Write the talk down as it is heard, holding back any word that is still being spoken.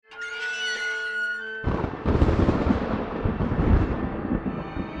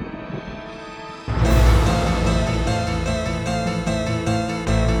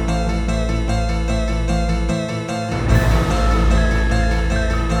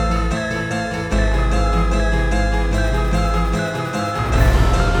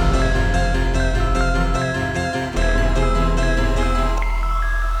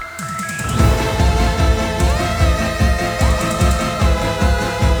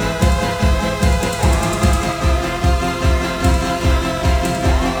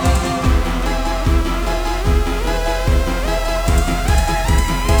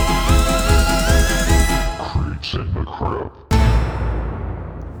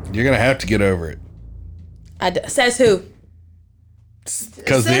You're going to have to get over it. Says who?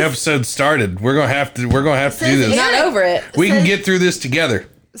 Because the episode started. We're going to have to do this. Not over it. We can get through this together.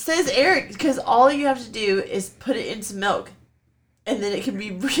 Says Eric, because all you have to do is put it into milk. And then it can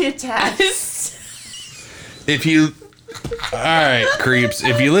be reattached. Alright, creeps.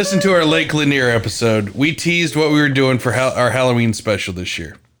 If you listen to our Lake Lanier episode, we teased what we were doing for our Halloween special this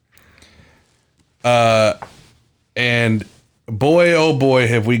year. And boy, oh boy,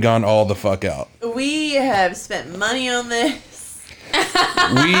 have we gone all the fuck out. We have spent money on this.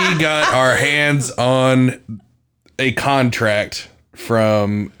 We got our hands on a contract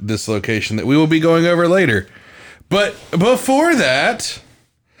from this location that we will be going over later. But before that,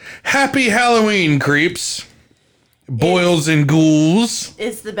 happy Halloween, creeps. Boils and ghouls.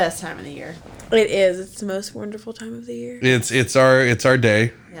 It's the best time of the year. It is. It's the most wonderful time of the year. It's our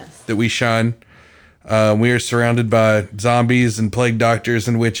day. Yes. That we shine. We are surrounded by zombies and plague doctors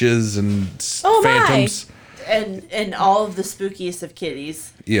and witches and phantoms. And all of the spookiest of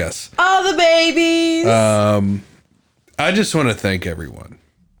kitties. Yes. All the babies. I just want to thank everyone.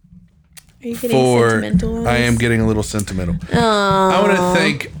 Are you getting sentimental? I am getting a little sentimental. I want to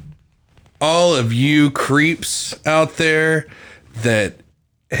thank all of you creeps out there that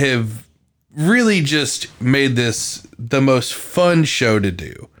have really just made this the most fun show to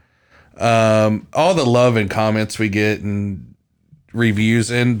do. All the love and comments we get and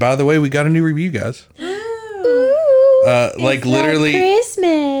reviews. And by the way, we got a new review, guys. Like literally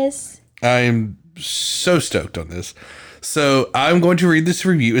Christmas. I am so stoked on this. So I'm going to read this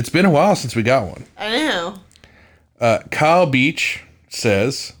review. It's been a while since we got one. I know. Kyle Beach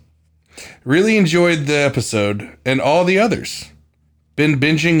says, really enjoyed the episode and all the others. Been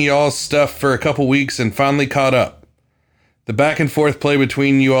binging y'all's stuff for a couple weeks and finally caught up. The back and forth play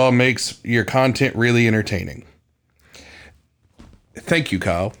between you all makes your content really entertaining. Thank you,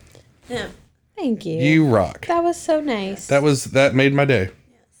 Kyle. Yeah. Thank you. You rock. That was so nice. That made my day.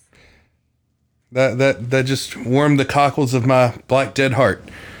 That just warmed the cockles of my black dead heart.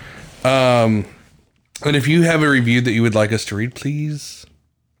 And if you have a review that you would like us to read, please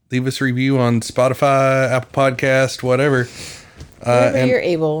leave us a review on Spotify, Apple Podcast, whatever. Wherever you're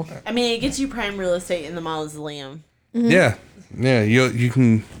able. I mean, it gets you prime real estate in the mausoleum. Mm-hmm. Yeah. You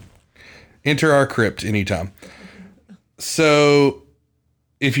can enter our crypt anytime. So,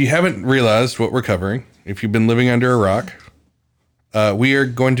 if you haven't realized what we're covering, if you've been living under a rock, we are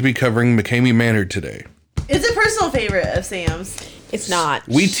going to be covering McKamey Manor today. It's a personal favorite of Sam's. It's not.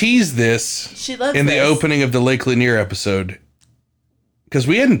 We teased this She loves in this. the opening of the Lake Lanier episode because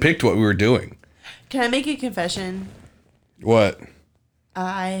we hadn't picked what we were doing. Can I make a confession? What?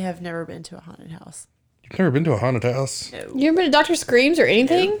 I have never been to a haunted house. You've never been to a haunted house? No. You ever been to Dr. Screams or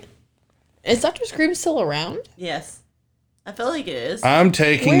anything? Is Dr. Screams still around? Yes. I feel like it is. I'm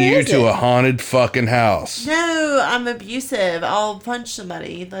taking Where you is to it? a haunted fucking house. No, I'm abusive. I'll punch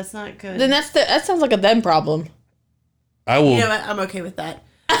somebody. That's not good. Then that sounds like a them problem. I will. You know what? I'm okay with that.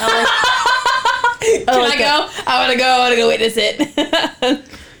 Can I go? I want to go witness it.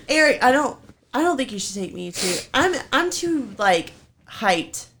 Eric, I don't think you should take me to. I'm too like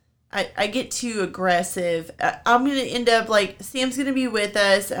hyped. I get too aggressive. I'm gonna end up like Sam's gonna be with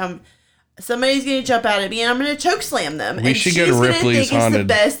us. Somebody's gonna jump out at me and I'm gonna choke slam them. We should go to Ripley's It's the Haunted.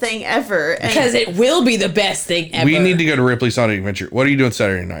 best thing ever. And Because it will be the best thing ever. We need to go to Ripley's Haunted Adventure. What are you doing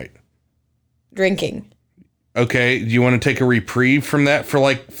Saturday night? Drinking. Okay, do you want to take a reprieve from that for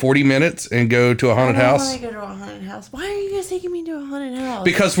like 40 minutes and go to a haunted I don't house? want to go to a haunted house. Why are you guys taking me to a haunted house?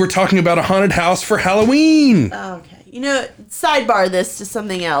 Because we're talking about a haunted house for Halloween. Okay. You know, sidebar this to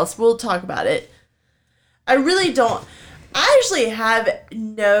something else. We'll talk about it. I really don't. I actually have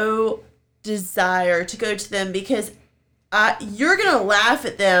no desire to go to them because you're going to laugh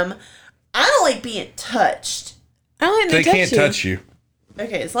at them. I don't like being touched. I don't They think can't touch you.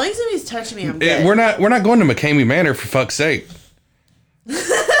 Okay, as long as somebody's touching me, I'm good. We're not going to McKamey Manor for fuck's sake.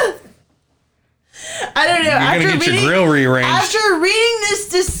 I don't know. You're gonna get your grill rearranged. After reading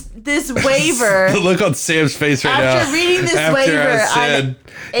this waiver, The look on Sam's face right now. After reading this after waiver, I said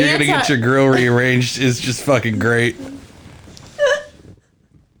you're gonna get your grill rearranged is just fucking great.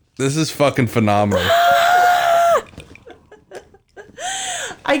 This is fucking phenomenal.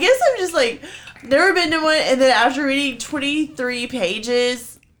 I guess I'm just like never been to one, and then after reading 23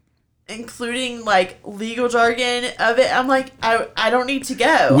 pages, including like legal jargon of it, I'm like, I don't need to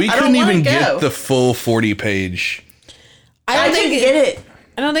go. We I couldn't don't even wanna go. get the full 40-page. I didn't get it.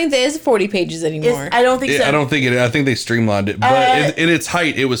 I don't think there is 40 pages anymore. I don't think so. I don't think it. I think they streamlined it, but in its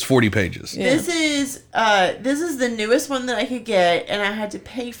height, it was 40 pages. Yeah. This is the newest one that I could get, and I had to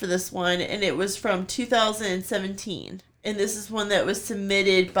pay for this one, and it was from 2017. and this is one that was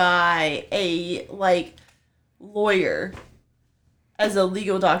submitted by a lawyer as a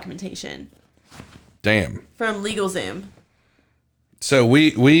legal documentation. Damn. From LegalZoom. So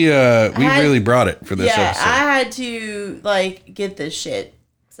we really brought it for this episode. I had to get this shit.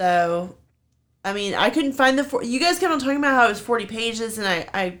 So, I mean, I couldn't find you guys kept on talking about how it was 40 pages, and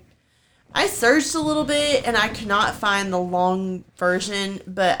I searched a little bit, and I could not find the long version,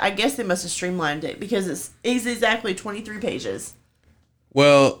 but I guess they must have streamlined it because it's exactly 23 pages.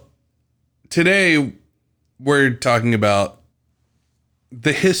 Well, today we're talking about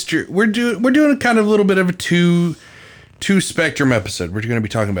the history. We're doing kind of a little bit of a two spectrum episode. We're going to be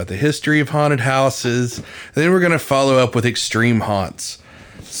talking about the history of haunted houses, and then we're going to follow up with extreme haunts.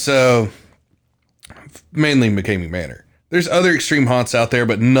 So, mainly McKamey Manor. There's other extreme haunts out there,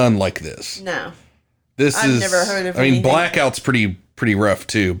 but none like this. No. I've never heard of anything. Blackout's pretty rough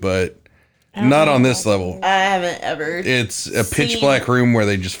too, but not on this level. I haven't ever. It's a pitch black room where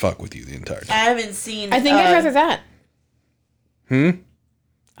they just fuck with you the entire time. I haven't seen. I think I'd rather that.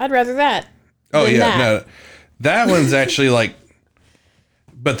 I'd rather that. Oh yeah, no. That one's actually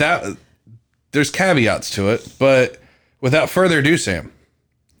but there's caveats to it. But without further ado, Sam,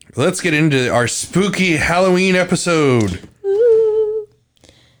 let's get into our spooky Halloween episode. Ooh.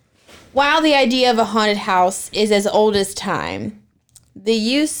 While the idea of a haunted house is as old as time, the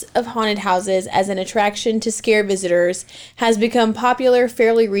use of haunted houses as an attraction to scare visitors has become popular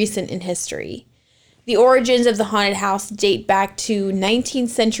fairly recent in history. The origins of the haunted house date back to 19th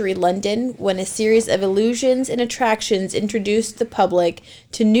century London, when a series of illusions and attractions introduced the public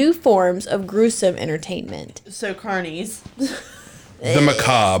to new forms of gruesome entertainment. So carnies. The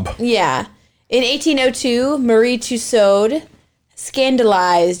macabre. Yeah. In 1802, Marie Tussaud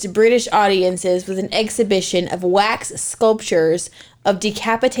scandalized British audiences with an exhibition of wax sculptures of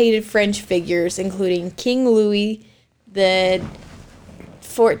decapitated French figures, including King Louis the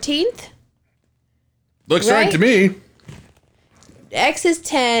 14th. Looks right to me. X is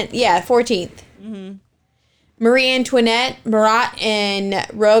 10. Yeah, 14th. Mm-hmm. Marie Antoinette, Marat, and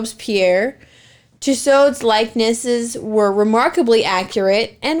Robespierre. Tussaud's likenesses were remarkably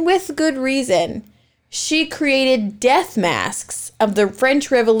accurate, and with good reason. She created death masks of the French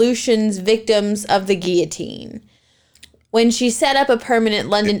Revolution's victims of the guillotine. When she set up a permanent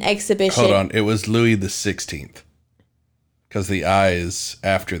London exhibition... Hold on, it was Louis the 16th. Because the I is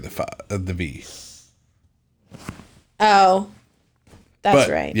after the V. Oh, that's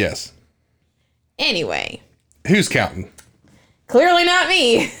right. Yes. Anyway. Who's counting? Clearly not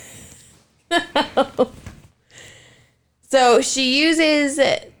me. So she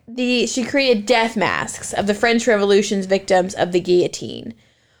created death masks of the French Revolution's victims of the guillotine.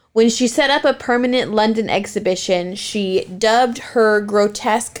 When she set up a permanent London exhibition, she dubbed her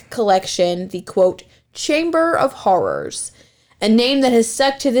grotesque collection the, quote, Chamber of Horrors, a name that has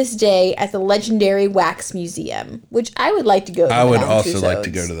stuck to this day at the legendary Wax Museum, which I would like to go to. I would also like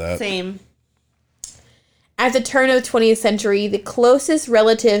to go to that. Same. At the turn of the 20th century, the closest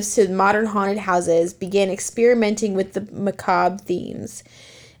relatives to modern haunted houses began experimenting with the macabre themes.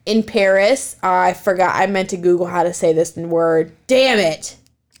 In Paris, I meant to Google how to say this in word. Damn it!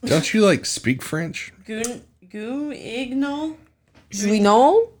 Don't you, speak French? Guignol?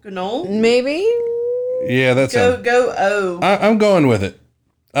 Guignol? Maybe? Yeah, that's Go. I'm going with it.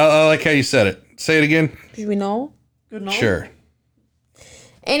 I like how you said it. Say it again. Guignol? Sure.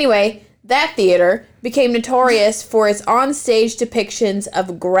 Anyway, that theater became notorious for its on-stage depictions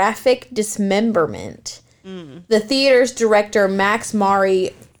of graphic dismemberment. The theater's director, Max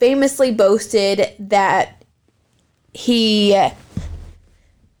Maury, famously boasted that he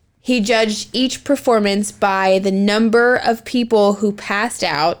judged each performance by the number of people who passed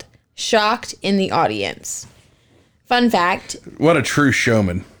out, shocked in the audience. Fun fact. What a true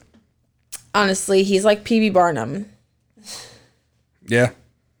showman. Honestly, he's like P.B. Barnum. Yeah.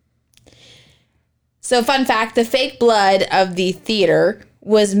 So, fun fact, the fake blood of the theater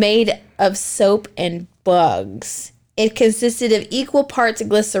was made of soap and bugs. It consisted of equal parts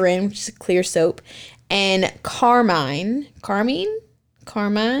glycerin, which is a clear soap, and carmine.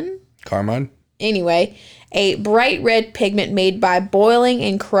 Anyway, a bright red pigment made by boiling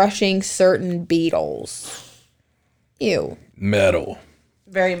and crushing certain beetles. Ew. Metal.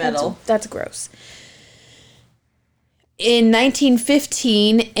 Very metal. That's gross. In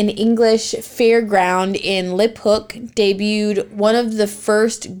 1915, an English fairground in Liphook debuted one of the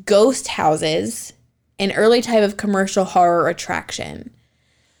first ghost houses, an early type of commercial horror attraction.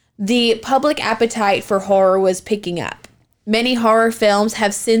 The public appetite for horror was picking up. Many horror films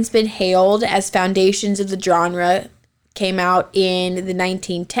have since been hailed as foundations of the genre. Came out in the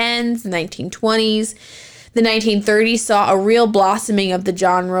 1910s, the 1920s. The 1930s saw a real blossoming of the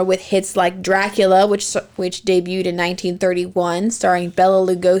genre with hits like Dracula, which debuted in 1931, starring Bela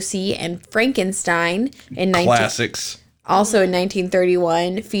Lugosi, and Frankenstein Classics. Also in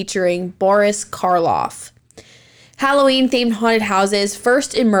 1931, featuring Boris Karloff. Halloween-themed haunted houses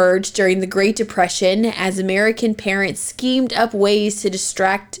first emerged during the Great Depression as American parents schemed up ways to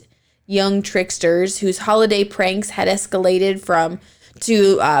distract young tricksters whose holiday pranks had escalated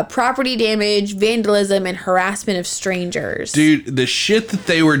to property damage, vandalism, and harassment of strangers. Dude, the shit that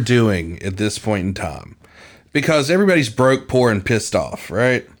they were doing at this point in time, because everybody's broke, poor, and pissed off,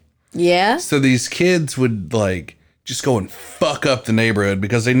 right? Yeah. So these kids would like just go and fuck up the neighborhood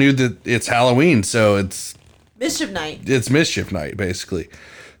because they knew that it's Halloween, so it's Mischief night. It's mischief night, basically.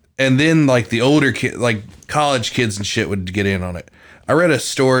 And then like the older kid, like college kids and shit would get in on it. I read a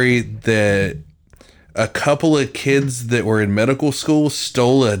story that a couple of kids that were in medical school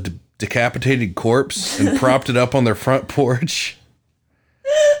stole a decapitated corpse and propped it up on their front porch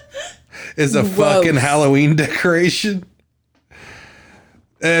as a fucking Halloween decoration.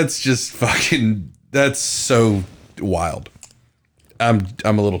 That's just fucking, that's so wild. I'm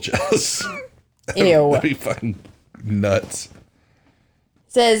a little jealous. Ew. That'd be fucking nuts.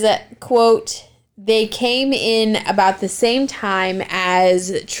 Says, quote, they came in about the same time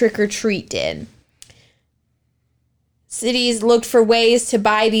as Trick or Treat did. Cities looked for ways to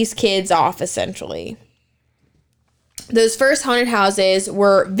buy these kids off, essentially. Those first haunted houses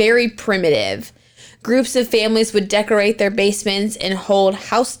were very primitive. Groups of families would decorate their basements and hold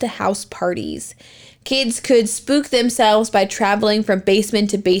house-to-house parties. Kids could spook themselves by traveling from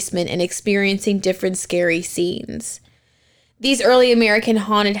basement to basement and experiencing different scary scenes. These early American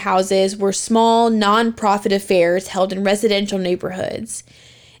haunted houses were small, non-profit affairs held in residential neighborhoods.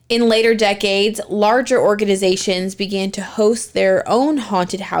 In later decades, larger organizations began to host their own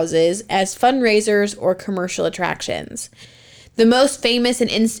haunted houses as fundraisers or commercial attractions. The most famous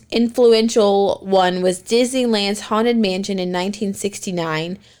and influential one was Disneyland's Haunted Mansion in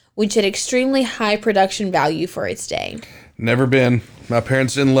 1969, which had extremely high production value for its day. Never been. My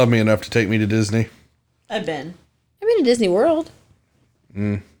parents didn't love me enough to take me to Disney. I've been to Disney World.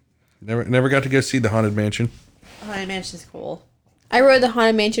 Never got to go see the Haunted Mansion. Haunted Mansion's cool. I rode the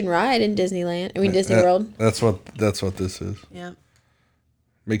Haunted Mansion ride in Disney World. That's what this is. Yeah.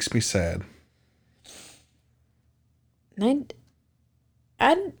 Makes me sad. I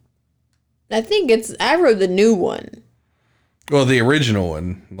think I rode the new one. Well, the original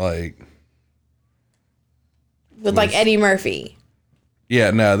one, like with like Eddie Murphy.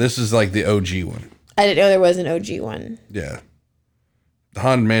 Yeah, no, this is like the OG one. I didn't know there was an OG one. Yeah. The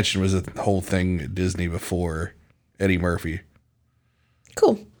Haunted Mansion was a whole thing at Disney before Eddie Murphy.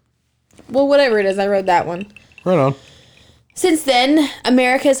 Cool. Well, whatever it is, I rode that one. Right on. Since then,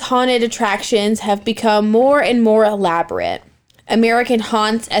 America's haunted attractions have become more and more elaborate. American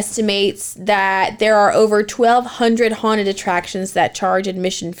Haunts estimates that there are over 1,200 haunted attractions that charge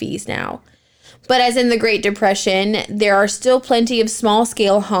admission fees now. But as in the Great Depression, there are still plenty of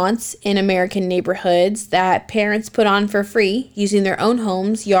small-scale haunts in American neighborhoods that parents put on for free using their own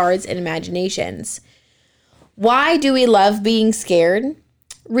homes, yards, and imaginations. Why do we love being scared?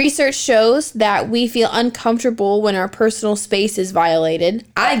 Research shows that we feel uncomfortable when our personal space is violated.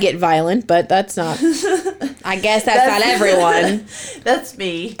 I get violent, but that's not... I guess that's not everyone. That's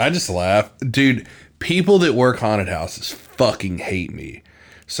me. I just laugh. Dude, people that work haunted houses fucking hate me.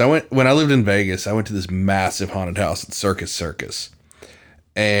 So when I lived in Vegas, I went to this massive haunted house at Circus.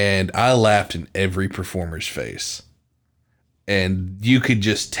 And I laughed in every performer's face. And you could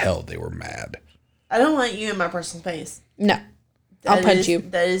just tell they were mad. I don't want you in my personal space. No. I'll punch you.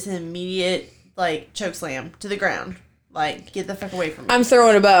 That is an immediate, like, choke slam to the ground. Like, get the fuck away from me. I'm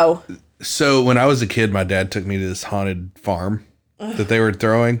throwing a bow. So when I was a kid, my dad took me to this haunted farm that they were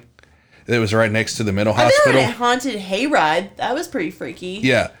throwing. It was right next to the mental hospital. I've been on a haunted hayride. That was pretty freaky.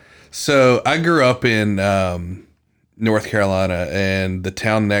 Yeah. So I grew up in North Carolina, and the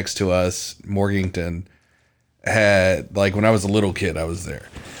town next to us, Morganton, had, like, when I was a little kid, I was there.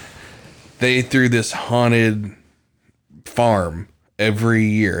 They threw this haunted farm every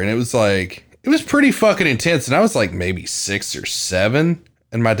year, and it was pretty fucking intense. And I was like maybe 6 or 7,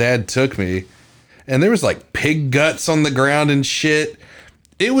 and my dad took me, and there was like pig guts on the ground and shit.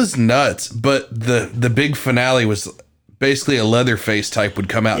 It was nuts. But the big finale was basically a Leatherface type would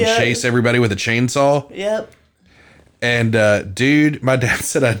come out and chase everybody with a chainsaw. Yep. And dude, my dad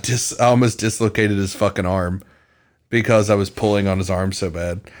said I almost dislocated his fucking arm because I was pulling on his arm so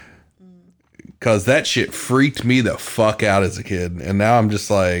bad. Because that shit freaked me the fuck out as a kid. And now I'm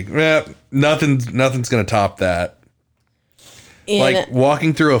just like, nothing's going to top that. Like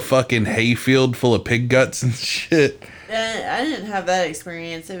walking through a fucking hayfield full of pig guts and shit. I didn't have that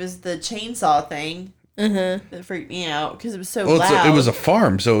experience. It was the chainsaw thing that freaked me out because it was so loud. It was a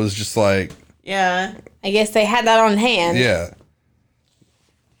farm, so it was just like... Yeah. I guess they had that on hand. Yeah.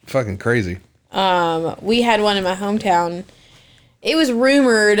 Fucking crazy. We had one in my hometown. It was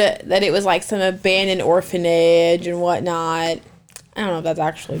rumored that it was like some abandoned orphanage and whatnot. I don't know if that's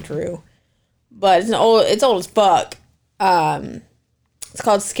actually true, but it's old as fuck. It's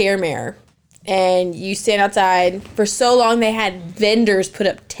called Scaremare, and you stand outside for so long. They had vendors put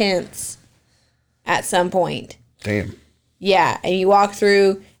up tents at some point. Damn. Yeah, and you walk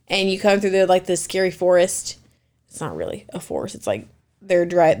through, and you come through the scary forest. It's not really a forest. It's like they're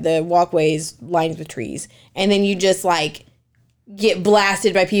dry. The walkways lined with trees, and then you just like get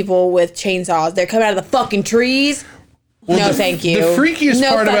blasted by people with chainsaws. They're coming out of the fucking trees. Well, no, thank you. The freakiest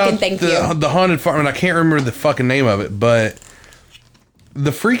part about the haunted farm, and I can't remember the fucking name of it, but the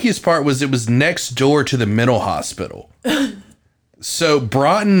freakiest part was it was next door to the mental hospital. So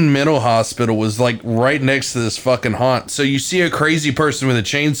Broughton Mental Hospital was like right next to this fucking haunt. So you see a crazy person with a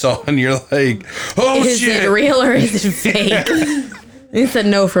chainsaw, and you're like, "Oh shit! Is it real or is it fake?" Yeah. It's a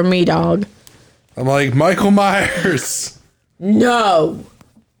no from me, dog. I'm like, Michael Myers. No.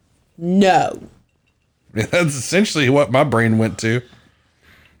 Yeah, that's essentially what my brain went to.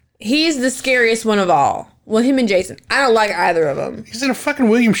 He's the scariest one of all. Well, him and Jason. I don't like either of them. He's in a fucking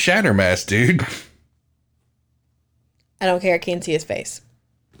William Shatner mask, dude. I don't care. I can't see his face.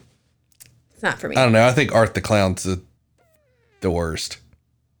 It's not for me. I don't know. I think Art the Clown's the worst.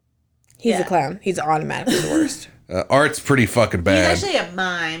 He's a clown. He's automatically the worst. Art's pretty fucking bad. He's actually a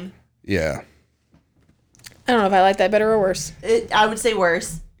mime. Yeah. I don't know if I like that better or worse. I would say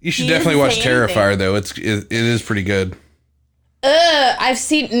worse. You should definitely watch Terrifier, though. It is pretty good. I've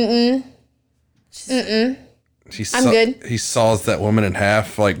seen... I'm good. He saws that woman in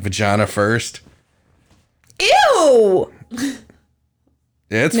half, like vagina first. Ew!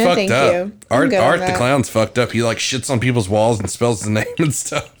 Yeah, it's fucked up. You. Art the Clown's fucked up. He like shits on people's walls and spells his name and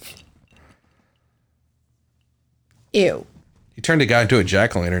stuff. Ew. He turned a guy into a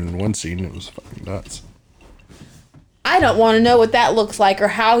jack-o'-lantern in one scene. It was fucking nuts. I don't want to know what that looks like or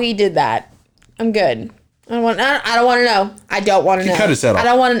how he did that. I'm good. I don't want to know. I don't want to know. He cut his head off. I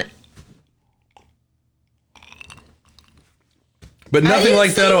don't want to. But nothing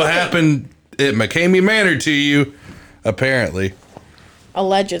like that'll happen at McKamey Manor to you, apparently.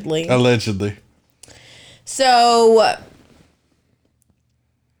 Allegedly. So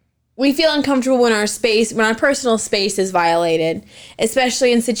we feel uncomfortable when our personal space is violated,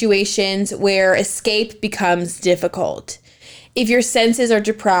 especially in situations where escape becomes difficult. If your senses are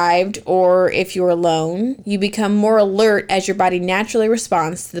deprived or if you're alone, you become more alert as your body naturally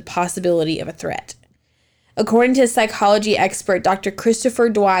responds to the possibility of a threat. According to psychology expert Dr. Christopher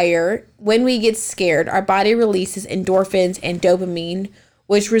Dwyer, when we get scared, our body releases endorphins and dopamine,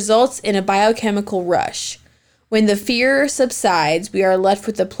 which results in a biochemical rush. When the fear subsides, we are left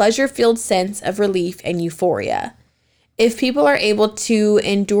with a pleasure-filled sense of relief and euphoria. If people are able to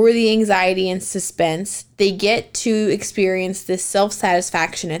endure the anxiety and suspense, they get to experience this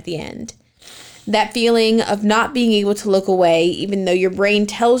self-satisfaction at the end. That feeling of not being able to look away, even though your brain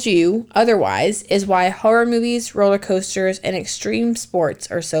tells you otherwise, is why horror movies, roller coasters, and extreme sports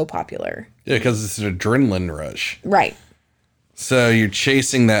are so popular. Yeah, because it's an adrenaline rush. Right. So you're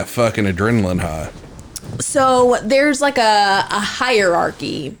chasing that fucking adrenaline high. So there's like a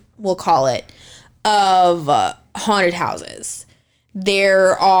hierarchy, we'll call it, of haunted houses.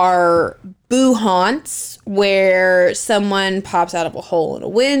 There are boo haunts where someone pops out of a hole in a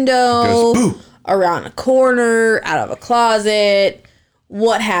window, goes, boo, around a corner, out of a closet,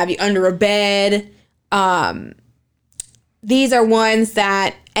 what have you, under a bed. These are ones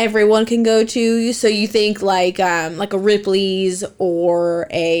that everyone can go to. So you think like a Ripley's or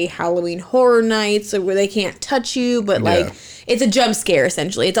a Halloween Horror Nights, where they can't touch you, but it's a jump scare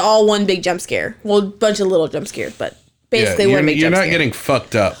essentially. It's all one big jump scare. Well, a bunch of little jump scares, but basically one big jump scare. You're not getting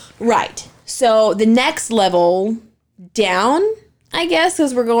fucked up. Right. So the next level down, I guess,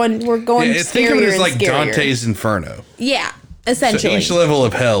 because we're going scarier. Think of it as like Dante's Inferno. Yeah, essentially. So each level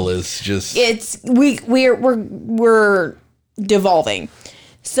of hell is just we're devolving.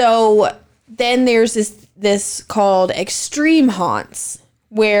 So then there's this called extreme haunts,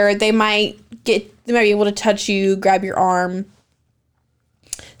 where they might be able to touch you, grab your arm.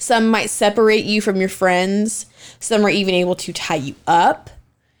 Some might separate you from your friends. Some are even able to tie you up.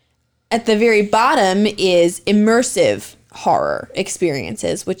 At the very bottom is immersive horror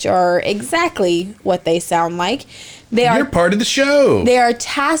experiences, which are exactly what they sound like. You're part of the show. They are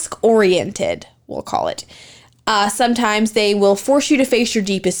task-oriented, we'll call it. Sometimes they will force you to face your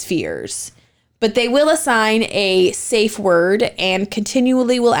deepest fears. But they will assign a safe word and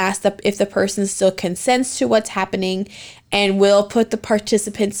continually will ask if the person still consents to what's happening and will put the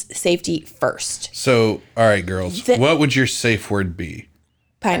participants' safety first. So, all right, girls, what would your safe word be?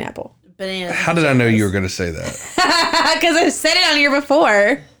 Pineapple. Bananas. How did I know you were going to say that? Because I've said it on here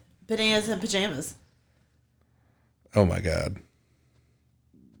before. Bananas and pajamas. Oh, my God.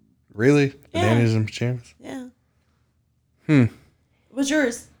 Really? Yeah. Bananas and pajamas? Yeah. What's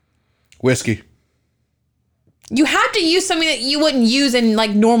yours? Whiskey. You have to use something that you wouldn't use in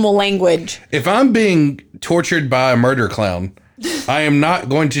like normal language. If I'm being tortured by a murder clown, I am not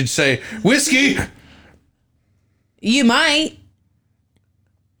going to say, whiskey! You might.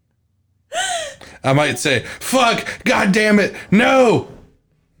 I might say, fuck, god damn it, no!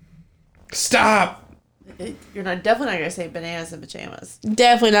 Stop! You're definitely not going to say bananas and pajamas.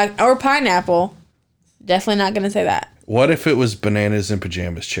 Definitely not. Or pineapple. Definitely not going to say that. What if it was bananas and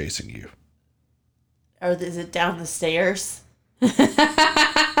pajamas chasing you? Or is it down the stairs? There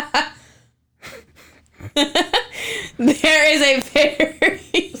is a very...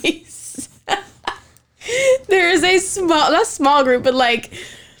 there is a small, not small group, but like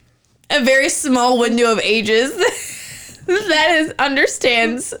a very small window of ages that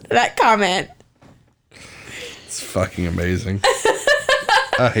understands that comment. It's fucking amazing.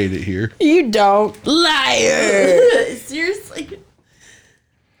 I hate it here. You don't. Liar. Seriously?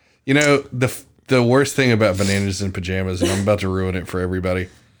 You know, the worst thing about bananas and pajamas, and I'm about to ruin it for everybody,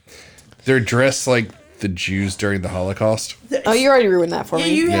 they're dressed like the Jews during the Holocaust. Oh, you already ruined that for Yeah,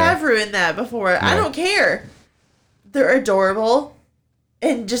 me. you have ruined that before. I don't care. They're adorable.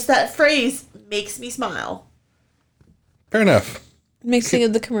 And just that phrase makes me smile. Fair enough. Makes me think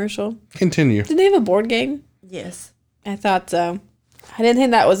of the commercial. Continue. Did they have a board game? Yes. I thought so. I didn't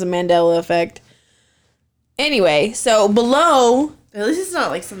think that was a Mandela effect. Anyway, so below... At least it's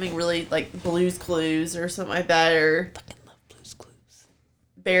not like something really like Blue's Clues or something like that, or I fucking love Blue's Clues.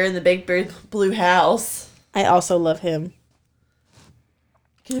 Bear in the Big Blue House. I also love him.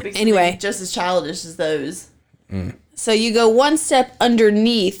 Could be Anyway. something just as childish as those. So you go one step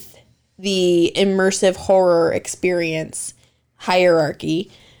underneath the immersive horror experience hierarchy,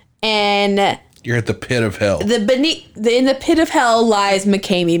 and You're at the pit of hell. in the pit of hell lies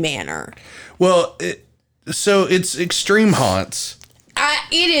McKamey Manor. Well, so it's extreme haunts.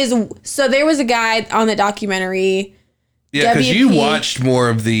 It is. So there was a guy on the documentary. Yeah, because you WP. watched more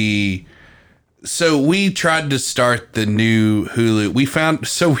of the... So we tried to start the new Hulu.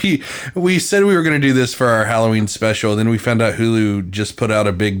 We said we were going to do this for our Halloween special. Then we found out Hulu just put out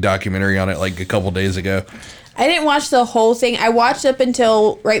a big documentary on it like a couple days ago. I didn't watch the whole thing. I watched up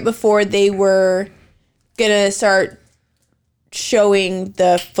until right before they were going to start showing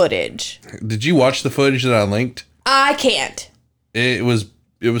the footage. Did you watch the footage that I linked? I can't. It was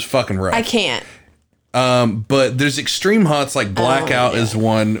fucking rough. I can't. But there's extreme haunts, like Blackout is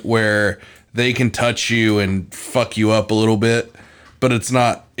one where they can touch you and fuck you up a little bit, but it's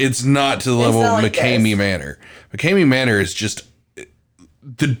not to the level of like McKamey this. Manor. McKamey Manor is just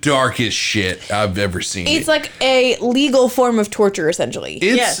the darkest shit I've ever seen. It's like a legal form of torture, essentially.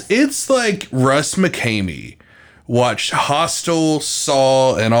 It's like Russ McKamey watched Hostel,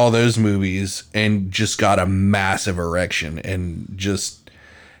 Saw, and all those movies and just got a massive erection and just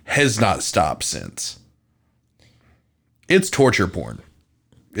has not stopped since. It's torture porn.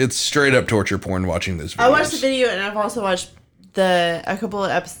 It's straight up torture porn watching this video. I watched the video, and I've also watched a couple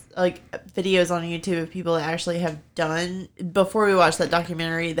of videos on YouTube of people that actually have done, before we watched that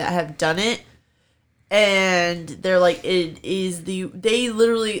documentary, that have done it. And they're like, they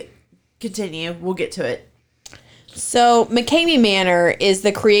literally continue. We'll get to it. So McKamey Manor is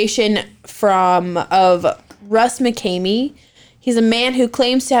the creation of Russ McKamey. He's a man who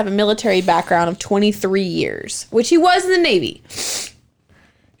claims to have a military background of 23 years, which he was in the Navy.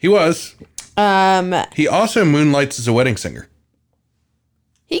 He was. He also moonlights as a wedding singer.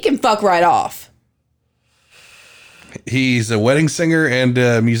 He can fuck right off. He's a wedding singer and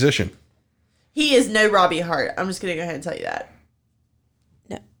a musician. He is no Robbie Hart. I'm just going to go ahead and tell you that.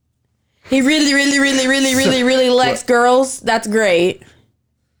 No. He really likes girls. That's great.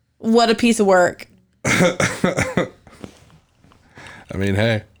 What a piece of work. I mean,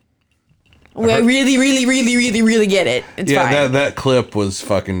 hey. We really get it. It's fine. Yeah, that clip was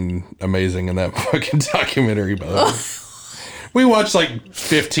fucking amazing in that fucking documentary, by the way. We watched like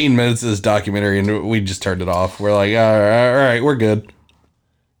 15 minutes of this documentary and we just turned it off. We're like, all right, we're good.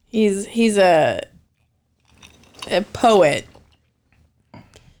 He's a poet.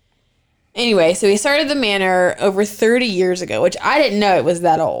 Anyway, so he started the manor over 30 years ago, which I didn't know it was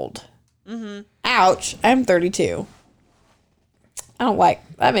that old. Mm-hmm. Ouch. I'm 32. I don't like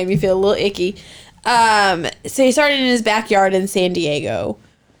that. Made me feel a little icky. So he started in his backyard in San Diego,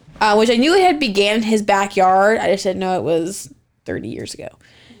 which I knew it had began in his backyard. I just didn't know it was 30 years ago.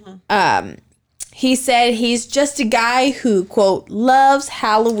 He said he's just a guy who, quote, loves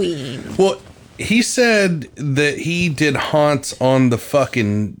Halloween. Well, he said that he did haunts on the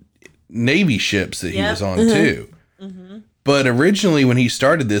fucking Navy ships that he was on, too. But originally, when he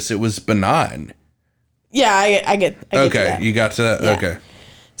started this, it was benign. Yeah, I get okay, to that. You got to that? Yeah. Okay.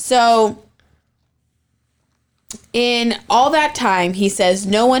 So, in all that time, he says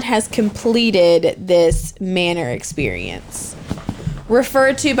no one has completed this Manor experience.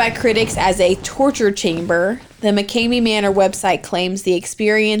 Referred to by critics as a torture chamber, the McKamey Manor website claims the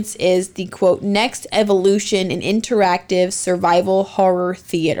experience is the, quote, next evolution in interactive survival horror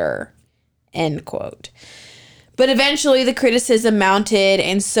theater, end quote. But eventually the criticism mounted,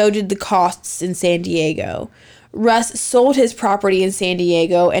 and so did the costs in San Diego. Russ sold his property in San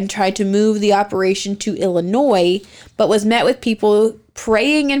Diego and tried to move the operation to Illinois, but was met with people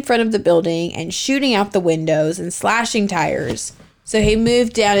praying in front of the building and shooting out the windows and slashing tires. So he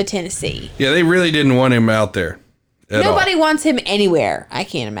moved down to Tennessee. Yeah, they really didn't want him out there at Nobody all. wants him anywhere, I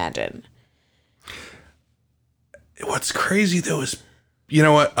can't imagine. What's crazy, though, is... You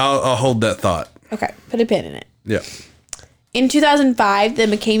know what? I'll hold that thought. Okay, put a pin in it. Yeah. In 2005, the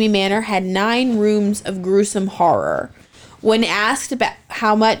McKamey Manor had 9 rooms of gruesome horror. When asked about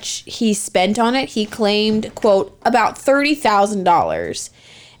how much he spent on it, he claimed, quote, about $30,000.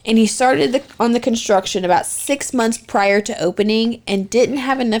 And he started on the construction about 6 months prior to opening and didn't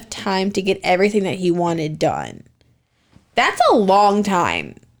have enough time to get everything that he wanted done. That's a long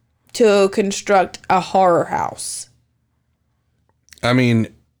time to construct a horror house. I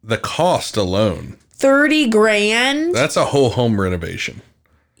mean, the cost alone. 30 grand? That's a whole home renovation.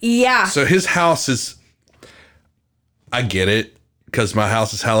 Yeah. So his house is... I get it, because my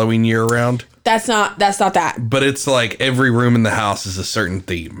house is Halloween year round. That's not that. But it's like every room in the house is a certain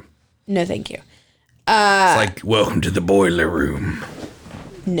theme. No, thank you. It's like, welcome to the boiler room.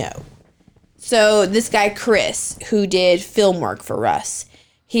 No. So this guy, Chris, who did film work for Russ,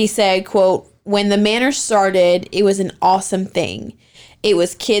 he said, quote, when the Manor started, it was an awesome thing. It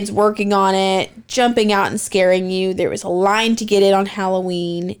was kids working on it, jumping out and scaring you. There was a line to get in on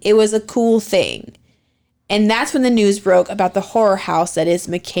Halloween. It was a cool thing. And that's when the news broke about the horror house that is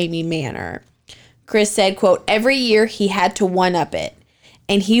McKamey Manor. Chris said, quote, every year he had to one-up it.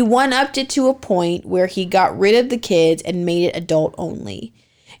 And he one-upped it to a point where he got rid of the kids and made it adult only.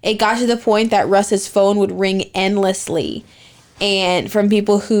 It got to the point that Russ's phone would ring endlessly and from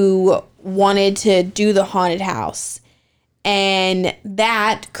people who wanted to do the haunted house. And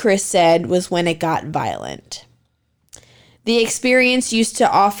that, Chris said, was when it got violent. The experience used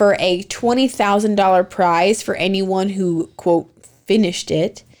to offer a $20,000 prize for anyone who, quote, finished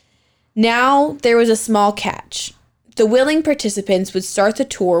it. Now there was a small catch. The willing participants would start the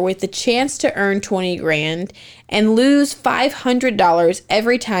tour with the chance to earn 20 grand and lose $500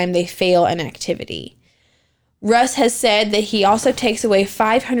 every time they fail an activity. Russ has said that he also takes away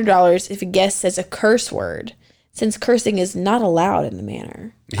 $500 if a guest says a curse word, since cursing is not allowed in the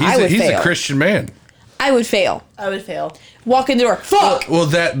Manor. He's a Christian man. I would fail. I would fail. Walk in the door. Fuck! Well,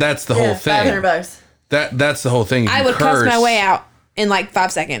 that's the whole thing. $500. That's the whole thing. I would cuss my way out in like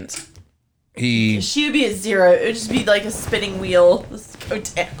 5 seconds. She would be at 0. It would just be like a spinning wheel. Let's go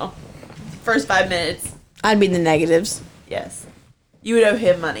down. First 5 minutes. I'd be in the negatives. Yes. You would owe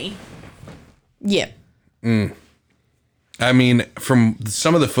him money. Yep. I mean, from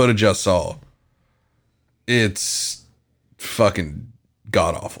some of the footage I saw, it's fucking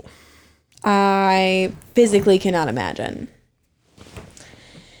god awful. I physically cannot imagine.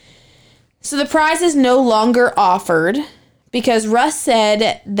 So the prize is no longer offered because Russ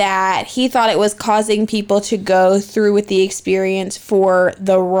said that he thought it was causing people to go through with the experience for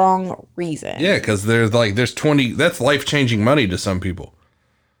the wrong reason. Yeah, because there's 20, that's life-changing money to some people.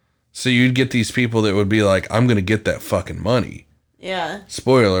 So you'd get these people that would be like, I'm going to get that fucking money. Yeah.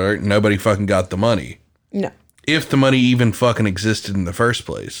 Spoiler alert, nobody fucking got the money. No. If the money even fucking existed in the first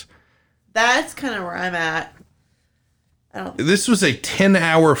place. That's kind of where I'm at. This was a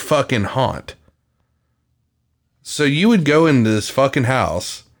 10-hour fucking haunt. So you would go into this fucking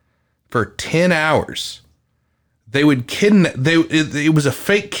house for 10 hours. They would it was a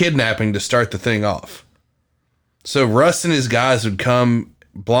fake kidnapping to start the thing off. So Russ and his guys would come,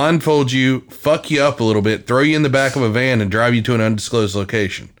 blindfold you, fuck you up a little bit, throw you in the back of a van and drive you to an undisclosed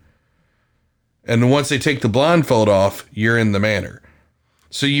location. And once they take the blindfold off, you're in the Manor.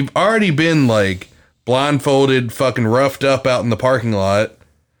 So you've already been like blindfolded, fucking roughed up out in the parking lot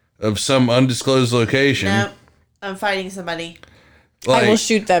of some undisclosed location. Nope. I'm fighting somebody. I will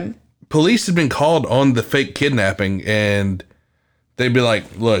shoot them. Police had been called on the fake kidnapping, and they'd be like,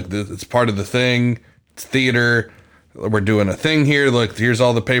 look, it's part of the thing. It's theater. We're doing a thing here. Look, here's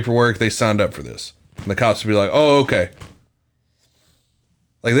all the paperwork. They signed up for this. And the cops would be like, oh, okay.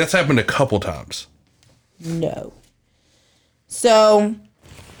 Like, that's happened a couple times. No. So,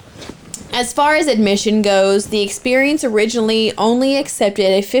 as far as admission goes, the experience originally only accepted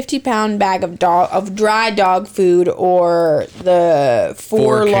a 50-pound bag of dry dog food or the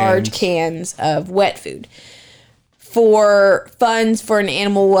four large cans of wet food for funds for an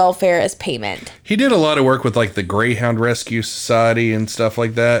animal welfare as payment. He did a lot of work with like the Greyhound Rescue Society and stuff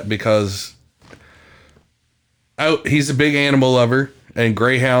like that because he's a big animal lover, and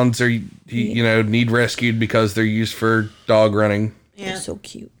greyhounds are need rescued because they're used for dog running. Yeah, they're so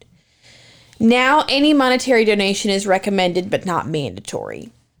cute. Now, any monetary donation is recommended, but not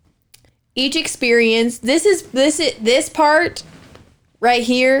mandatory. Each experience, this part right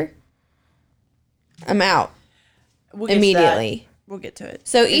here, I'm out immediately. We'll get to it.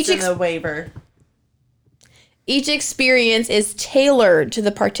 So it's in the waiver. Each experience is tailored to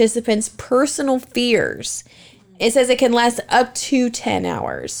the participant's personal fears. It says it can last up to 10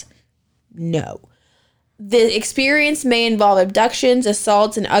 hours. No. The experience may involve abductions,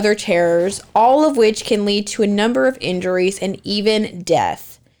 assaults, and other terrors, all of which can lead to a number of injuries and even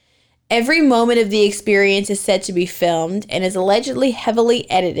death. Every moment of the experience is said to be filmed and is allegedly heavily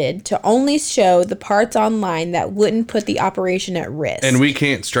edited to only show the parts online that wouldn't put the operation at risk. And we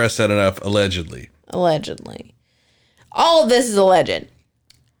can't stress that enough, allegedly. Allegedly. All of this is alleged.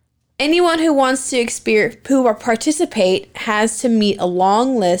 Anyone who wants to participate has to meet a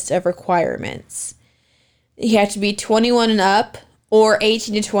long list of requirements. You have to be 21 and up or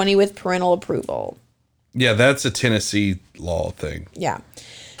 18 to 20 with parental approval. Yeah, that's a Tennessee law thing. Yeah.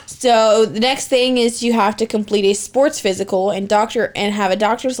 So the next thing is you have to complete a sports physical and have a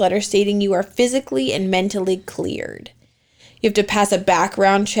doctor's letter stating you are physically and mentally cleared. You have to pass a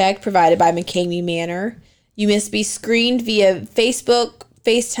background check provided by McKamey Manor. You must be screened via Facebook,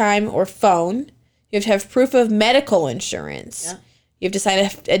 FaceTime, or phone. You have to have proof of medical insurance. Yeah. You have to sign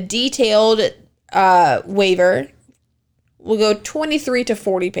a detailed waiver. We'll go 23 to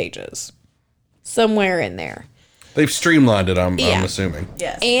 40 pages. Somewhere in there. They've streamlined it, I'm assuming.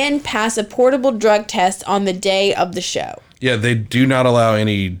 Yes. And pass a portable drug test on the day of the show. Yeah, they do not allow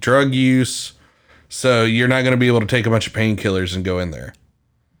any drug use. So you're not going to be able to take a bunch of painkillers and go in there.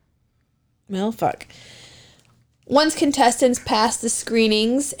 Well, fuck. Once contestants pass the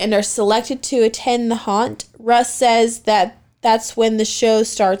screenings and are selected to attend the haunt, Russ says that that's when the show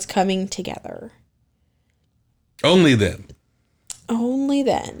starts coming together. Only then. Only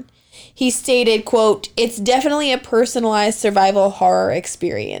then. He stated, quote, "It's definitely a personalized survival horror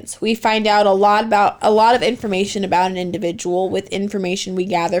experience. We find out a lot of information about an individual with information we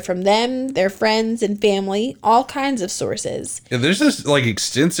gather from them, their friends and family, all kinds of sources." Yeah, there's this like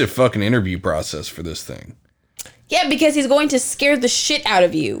extensive fucking interview process for this thing. Yeah, because he's going to scare the shit out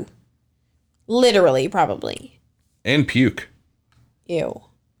of you. Literally, probably. And puke. Ew.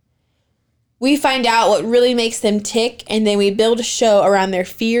 We find out what really makes them tick, and then we build a show around their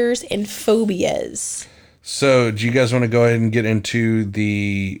fears and phobias. So, do you guys want to go ahead and get into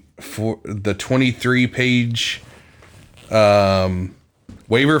the 23-page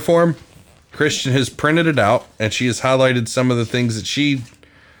waiver form? Christian has printed it out, and she has highlighted some of the things that she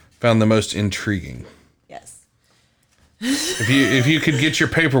found the most intriguing. Yes. If you could get your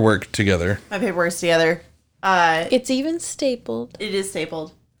paperwork together. My paperwork's together. It's even stapled. It is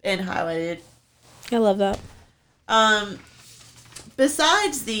stapled and highlighted. I love that.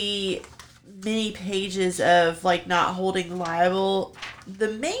 Besides the many pages of like not holding liable, the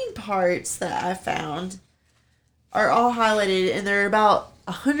main parts that I found are all highlighted, and there are about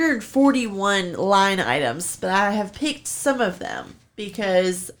 141 line items, but I have picked some of them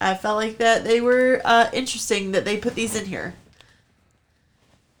because I felt like that they were interesting that they put these in here.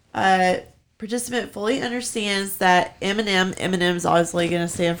 Participant fully understands that Eminem's obviously going to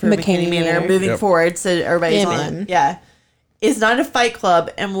stand for McKamey Manor moving forward, so everybody's on. Yeah. Is not a fight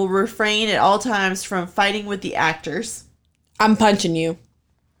club and will refrain at all times from fighting with the actors. I'm punching you.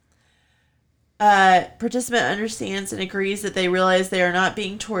 Participant understands and agrees that they realize they are not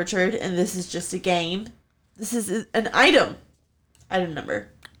being tortured and this is just a game. This is an item number.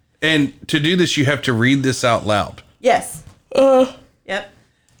 And to do this, you have to read this out loud. Yes. Yep.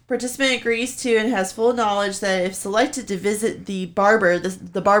 Participant agrees to and has full knowledge that if selected to visit the barber,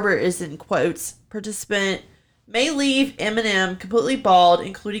 the barber is in quotes, participant may leave Eminem completely bald,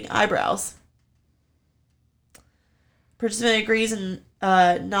 including eyebrows. Participant agrees and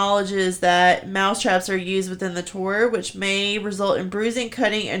acknowledges that mouse traps are used within the tour, which may result in bruising,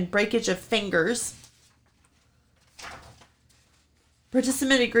 cutting, and breakage of fingers.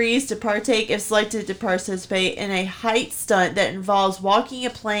 Participant agrees to partake if selected to participate in a height stunt that involves walking a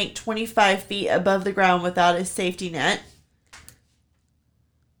plank 25 feet above the ground without a safety net.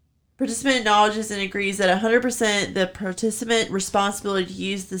 Participant acknowledges and agrees that 100% the participant responsibility to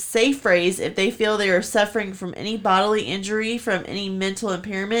use the safe phrase if they feel they are suffering from any bodily injury, from any mental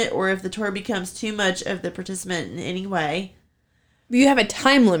impairment, or if the tour becomes too much of the participant in any way. You have a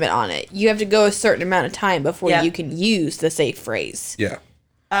time limit on it. You have to go a certain amount of time before Yeah. you can use the safe phrase. Yeah.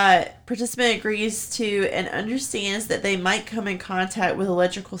 Participant agrees to and understands that they might come in contact with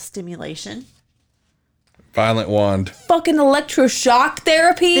electrical stimulation. Violent wand. Fucking electroshock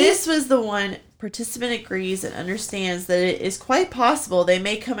therapy? This was the one. Participant agrees and understands that it is quite possible they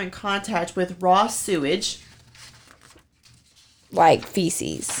may come in contact with raw sewage. Like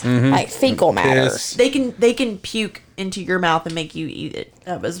feces. Like fecal matter. Piss. They can puke into your mouth and make you eat it.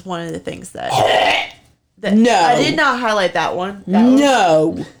 That was one of the things that No. I did not highlight that one. That was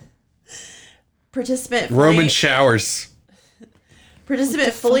No. participant Roman showers.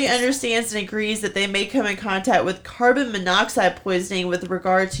 Participant fully understands and agrees that they may come in contact with carbon monoxide poisoning with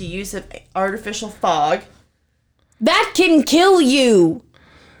regard to use of artificial fog. That can kill you.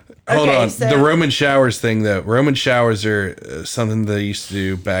 Hold Okay, on. so- The Roman showers thing, though. Roman showers are something they used to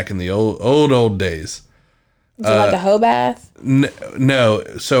do back in the old days. Is it like a hoe bath? No.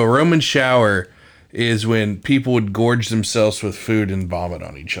 So a Roman shower is when people would gorge themselves with food and vomit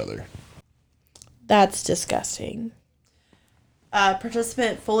on each other. That's disgusting.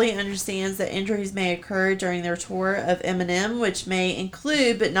 Participant fully understands that injuries may occur during their tour of M&M, which may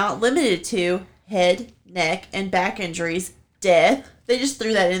include, but not limited to, head, neck, and back injuries, death. They just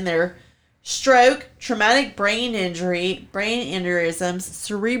threw that in there. Stroke, traumatic brain injury, brain aneurysms,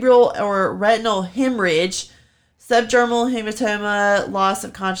 cerebral or retinal hemorrhage, subdermal hematoma, loss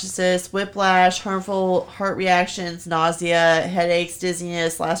of consciousness, whiplash, harmful heart reactions, nausea, headaches,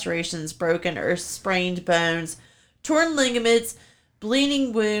 dizziness, lacerations, broken or sprained bones, torn ligaments,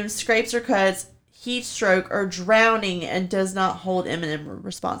 bleeding wounds, scrapes or cuts, heat stroke, or drowning, and does not hold M&M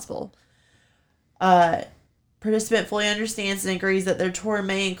responsible. Participant fully understands and agrees that their tour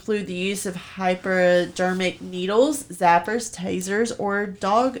may include the use of hypodermic needles, zappers, tasers, or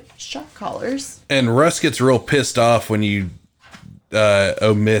dog shock collars. And Russ gets real pissed off when you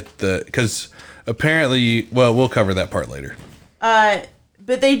omit the... Because apparently... Well, we'll cover that part later. But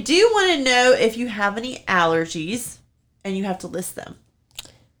they do want to know if you have any allergies, and you have to list them.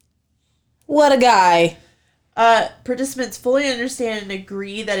 What a guy. Participants fully understand and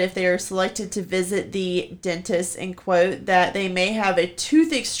agree that if they are selected to visit the dentist, and quote, that they may have a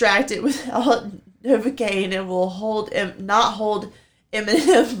tooth extracted without Novocaine and will not hold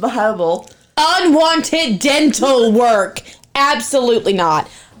M&M viable. Unwanted dental work. Absolutely not.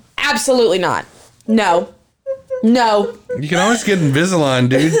 Absolutely not. No. No. You can always get Invisalign,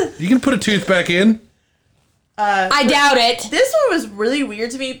 dude. You can put a tooth back in. I doubt it. This one was really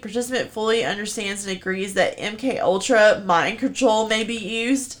weird to me. Participant fully understands and agrees that MK Ultra mind control may be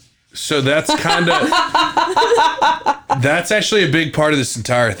used. So that's kind of... That's actually a big part of this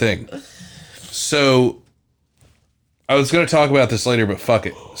entire thing. So I was going to talk about this later, but fuck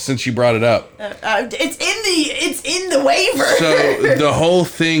it. Since you brought it up. It's in the waiver. So the whole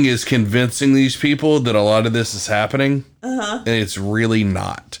thing is convincing these people that a lot of this is happening. And it's really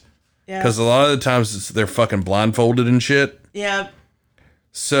not. Yeah. Because a lot of the times they're fucking blindfolded and shit. Yeah.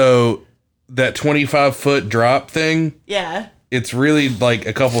 So that 25-foot drop thing, Yeah. it's really like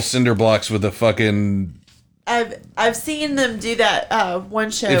a couple cinder blocks with a fucking... I've seen them do that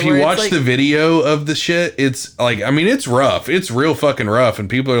one show. If where you it's watch like, the video of the shit, it's like, I mean, it's rough. It's real fucking rough. And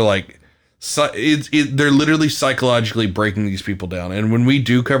people are like, they're literally psychologically breaking these people down. And when we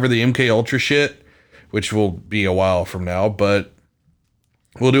do cover the MK Ultra shit, which will be a while from now, but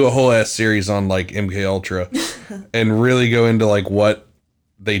we'll do a whole ass series on like MK Ultra and really go into like what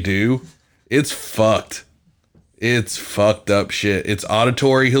they do. It's fucked. It's fucked up shit. It's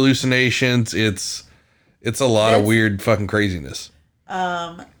auditory hallucinations. It's a lot of weird fucking craziness.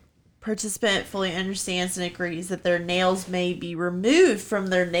 Participant fully understands and agrees that their nails may be removed from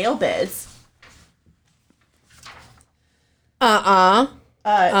their nail beds.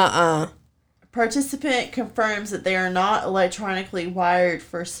 Participant confirms that they are not electronically wired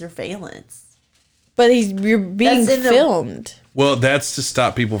for surveillance. But you're being That's in the- filmed. Well, that's to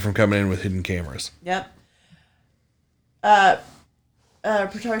stop people from coming in with hidden cameras. Yep.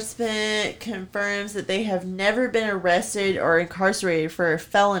 Participant confirms that they have never been arrested or incarcerated for a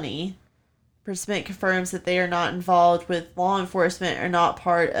felony. Participant confirms that they are not involved with law enforcement or not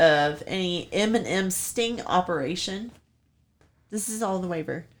part of any M&M sting operation. This is all in the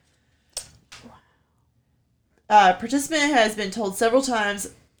waiver. Participant has been told several times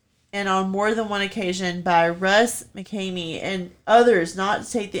and on more than one occasion by Russ, McKamey, and others not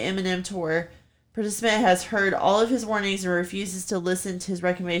to take the M&M tour. Participant has heard all of his warnings and refuses to listen to his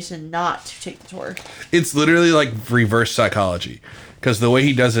recommendation not to take the tour. It's literally like reverse psychology. Because the way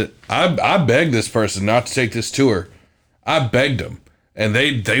he does it, I begged this person not to take this tour. I begged them. And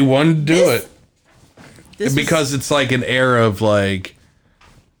they wanted to do it. Because it's like an air of like,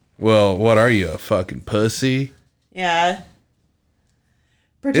 well, what are you, a fucking pussy? Yeah.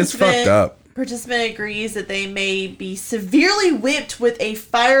 It's fucked up. Participant agrees that they may be severely whipped with a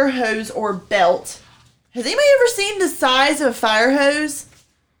fire hose or belt. Has anybody ever seen the size of a fire hose?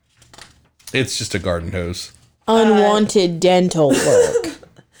 It's just a garden hose. Unwanted dental work.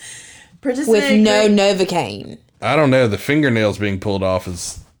 With no Novocaine. I don't know. The fingernails being pulled off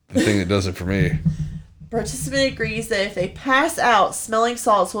is the thing that does it for me. Participant agrees that if they pass out, smelling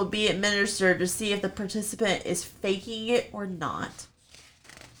salts will be administered to see if the participant is faking it or not.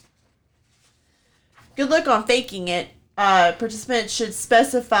 Good luck on faking it. Participants should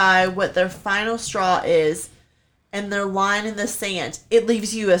specify what their final straw is and their line in the sand. It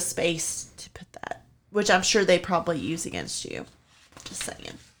leaves you a space to put that, which I'm sure they probably use against you. Just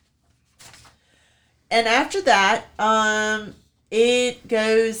saying. And after that, it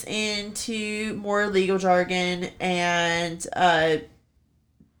goes into more legal jargon and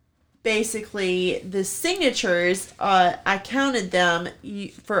basically the signatures. I counted them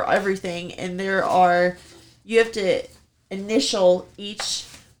for everything, and you have to initial each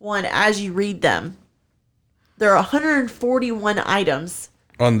one as you read them. There are 141 items.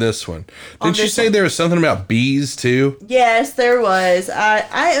 On this one. Didn't you say there was something about bees too? Yes, there was.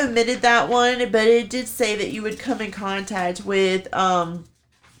 I omitted that one, but it did say that you would come in contact with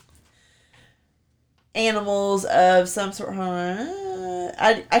animals of some sort.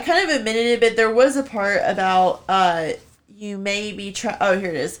 I kind of omitted it, but there was a part about you may be oh, here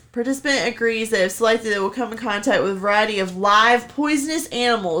it is. Participant agrees that if selected, it will come in contact with a variety of live poisonous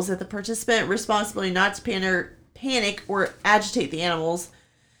animals. That the participant responsibility not to panic or agitate the animals.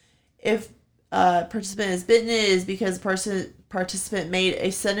 If participant is bitten, it is because participant made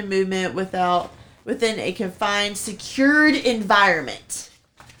a sudden movement within a confined, secured environment.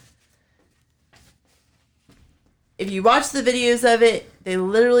 If you watch the videos of it, they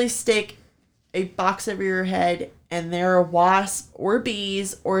literally stick a box over your head and there are wasps or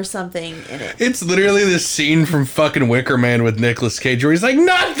bees or something in it. It's literally this scene from fucking Wicker Man with Nicolas Cage where he's like,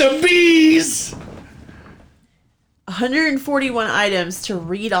 not the bees! 141 items to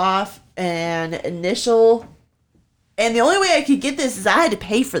read off and initial. And the only way I could get this is I had to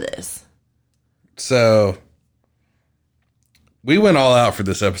pay for this. So, we went all out for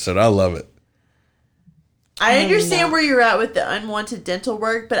this episode. I love it. I understand where you're at with the unwanted dental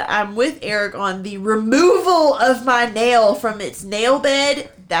work, but I'm with Eric on the removal of my nail from its nail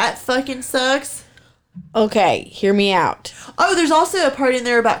bed. That fucking sucks. Okay, hear me out. Oh, there's also a part in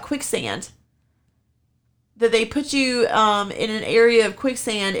there about quicksand. That they put you in an area of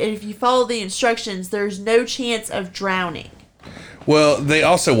quicksand, and if you follow the instructions, there's no chance of drowning. Well, they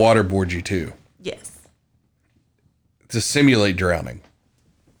also waterboard you too. Yes. To simulate drowning.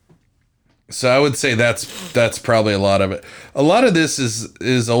 So I would say that's probably a lot of it. A lot of this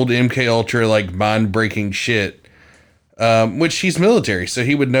is old MK Ultra, like mind-breaking shit, which he's military, so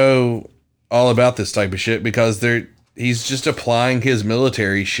he would know all about this type of shit because he's just applying his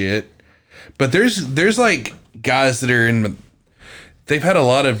military shit. But there's like guys that are they've had a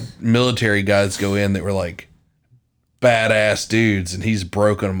lot of military guys go in that were like badass dudes, and he's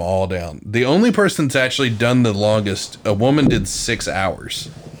broken them all down. The only person that's actually done the longest, a woman did 6 hours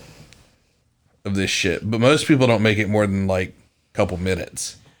of this shit, but most people don't make it more than like a couple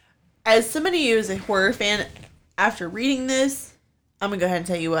minutes. As somebody who is a horror fan, after reading this, I'm gonna go ahead and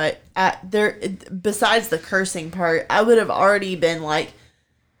tell you what. Besides the cursing part, I would have already been like,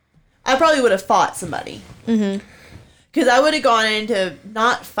 I probably would have fought somebody. Mm-hmm. Because I would have gone into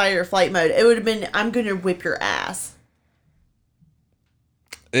not fight or flight mode. It would have been, I'm gonna whip your ass.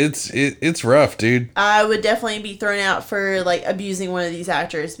 It's rough, dude. I would definitely be thrown out for like abusing one of these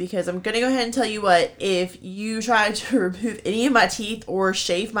actors, because I'm gonna go ahead and tell you what, if you try to remove any of my teeth or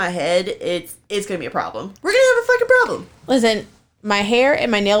shave my head, it's gonna be a problem. We're gonna have a fucking problem. Listen, my hair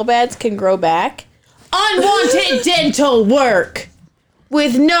and my nail beds can grow back. Unwanted dental work.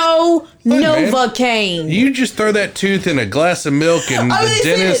 with no man. Novocaine. You just throw that tooth in a glass of milk and the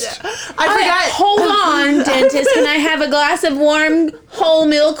dentist. I forgot. Hold on, dentist. Can I have a glass of warm whole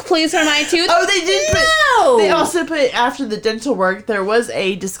milk, please, for my tooth? Oh, they did put. No. They also put after the dental work. There was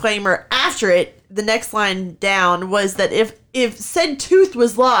a disclaimer after it. The next line down was that if said tooth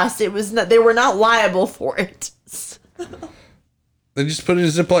was lost, it was not. They were not liable for it. They just put it in a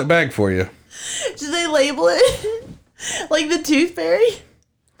Ziploc bag for you. Did they label it like the tooth fairy?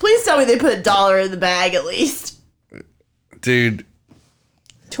 Please tell me they put $1 in the bag at least. Dude.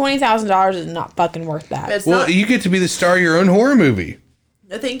 $20,000 is not fucking worth that. You get to be the star of your own horror movie.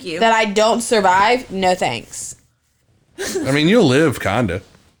 No, thank you. That I don't survive? No thanks. I mean, you'll live, kinda.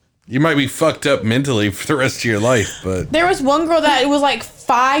 You might be fucked up mentally for the rest of your life, but... There was one girl that it was like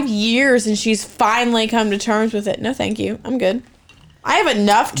 5 years and she's finally come to terms with it. No, thank you. I'm good. I have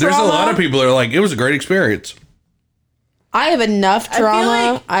enough trauma. There's a lot of people that are like, it was a great experience. I have enough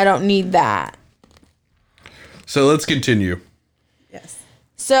trauma. I don't need that. So let's continue. Yes.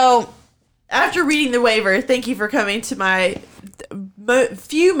 So... After reading the waiver, thank you for coming to my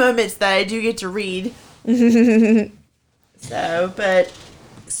few moments that I do get to read.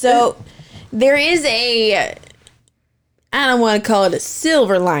 So there is I don't want to call it a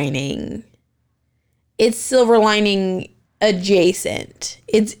silver lining. It's silver lining adjacent.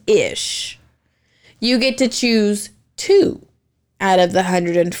 It's ish. You get to choose 2 out of the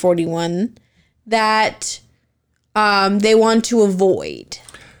 141 that they want to avoid.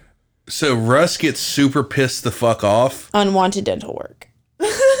 So Russ gets super pissed the fuck off. Unwanted dental work.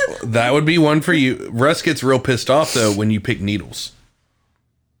 That would be one for you. Russ gets real pissed off, though, when you pick needles.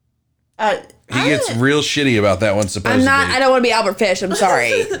 He gets real shitty about that one, supposedly. I don't want to be Albert Fish. I'm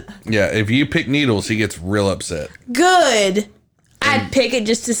sorry. Yeah, if you pick needles, he gets real upset. Good. I'd pick it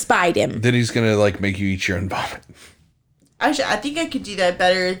just to spite him. Then he's going to, like, make you eat your own vomit. Actually, I think I could do that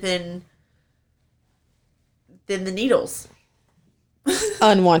better than the needles.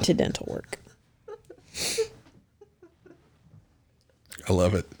 Unwanted dental work. I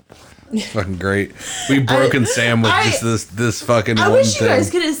love it. It's fucking great. We've broken Sam with just this fucking I one wish thing. you guys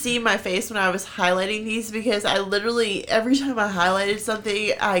could have seen my face when I was highlighting these because I literally, every time I highlighted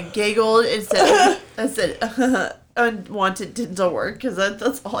something, I giggled and said unwanted dental work because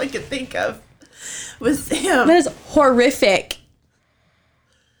that's all I could think of was Sam. That is horrific.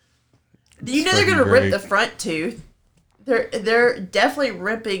 You know they're going to rip the front tooth. They're definitely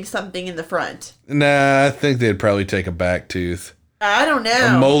ripping something in the front. Nah, I think they'd probably take a back tooth. I don't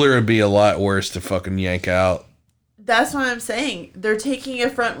know. A molar would be a lot worse to fucking yank out. That's what I'm saying. They're taking a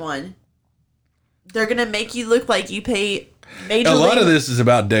front one. They're going to make you look like you pay A lot of this is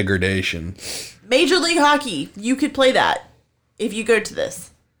about degradation. Major League Hockey. You could play that if you go to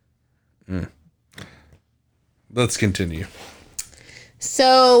this. Let's continue.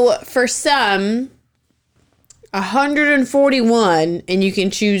 So for some, 141, and you can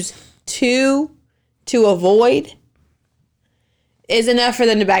choose 2 to avoid, is enough for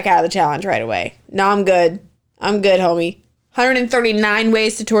them to back out of the challenge right away. No, I'm good. I'm good, homie. 139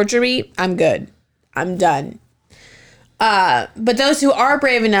 ways to torture me. I'm good. I'm done. But those who are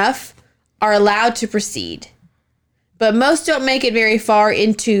brave enough are allowed to proceed. But most don't make it very far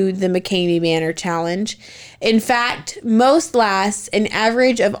into the McKamey Manor challenge. In fact, most last an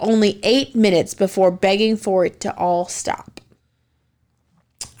average of only 8 minutes before begging for it to all stop.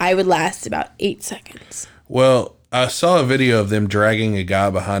 I would last about 8 seconds. Well, I saw a video of them dragging a guy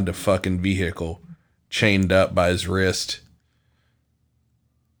behind a fucking vehicle, chained up by his wrist.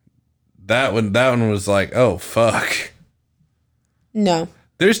 That one was like, oh, fuck. No.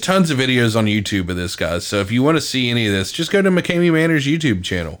 There's tons of videos on YouTube of this, guys. So if you want to see any of this, just go to McKamey Manor's YouTube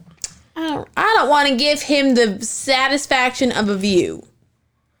channel. I don't want to give him the satisfaction of a view.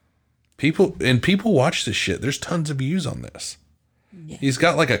 People watch this shit. There's tons of views on this. Yeah. He's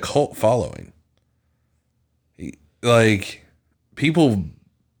got like a cult following. People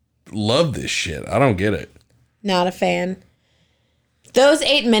love this shit. I don't get it. Not a fan. Those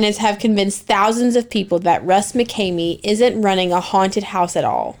 8 minutes have convinced thousands of people that Russ McKamey isn't running a haunted house at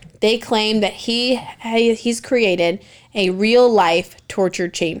all. They claim that he's created a real-life torture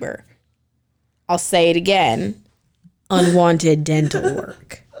chamber. I'll say it again. Unwanted dental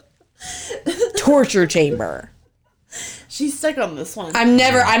work. Torture chamber. She's stuck on this one. I'm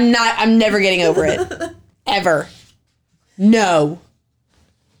never getting over it. Ever. No.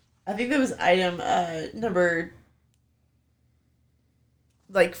 I think that was item number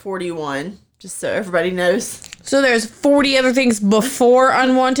 41, just so everybody knows. So there's 40 other things before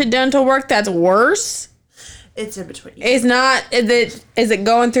unwanted dental work that's worse? It's in between. It's not, is it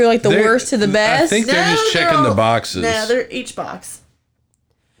going through like the worst to the best? I think they're just checking the boxes. No, they're each box.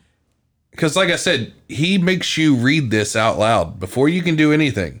 Because like I said, he makes you read this out loud before you can do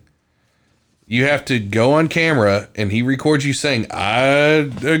anything. You have to go on camera and he records you saying, I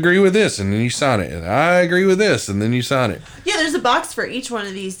agree with this, and then you sign it. And I agree with this, and then you sign it. Yeah, there's a box for each one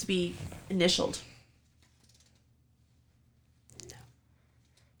of these to be initialed.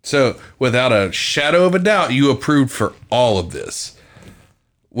 So without a shadow of a doubt, you approved for all of this.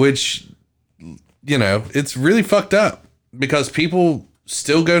 Which, you know, it's really fucked up because people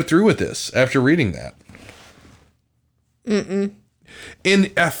still go through with this after reading that.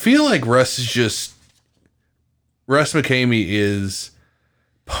 And I feel like Russ McKamey is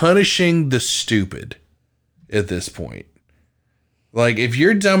punishing the stupid at this point. Like, if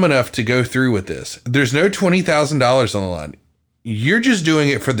you're dumb enough to go through with this, there's no $20,000 on the line. You're just doing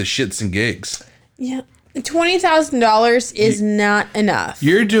it for the shits and gigs. Yeah. $20,000 is not enough.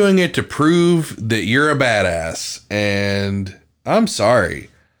 You're doing it to prove that you're a badass. And I'm sorry.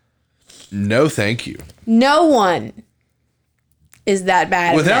 No, thank you. No one is that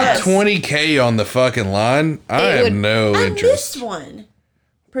bad. Without $20K on the fucking line, I have no I interest. missed one.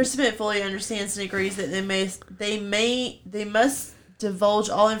 Participant fully understands and agrees that they must divulge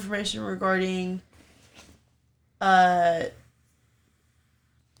all information regarding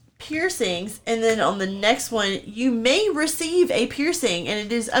piercings, and then on the next one, you may receive a piercing, and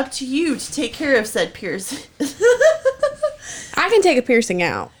it is up to you to take care of said piercing. I can take a piercing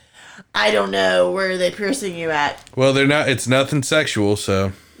out. I don't know where they piercing you at. Well, they're not. It's nothing sexual,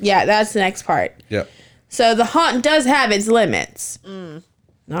 so Yeah, that's the next part. yep. So the haunt does have its limits.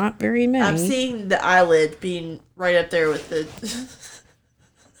 Not very many. I'm seeing the eyelid being right up there with the.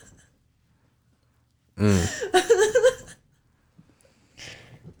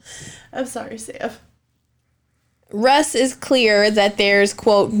 I'm sorry, Sam. Russ is clear that there's,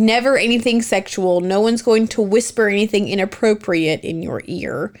 quote, never anything sexual. No one's going to whisper anything inappropriate in your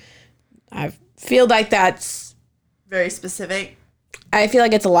ear. I feel like that's... Very specific. I feel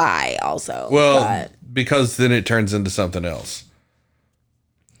like it's a lie also. Well, because then it turns into something else.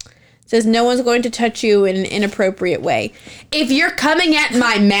 It says no one's going to touch you in an inappropriate way. If you're coming at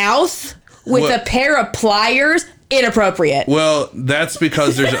my mouth with a pair of pliers, inappropriate. Well, that's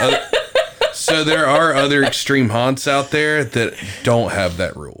because there's other... So there are other extreme haunts out there that don't have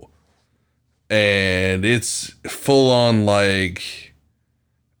that rule. And it's full on like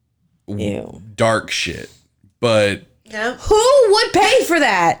Ew. dark shit. But Yep. Who would pay for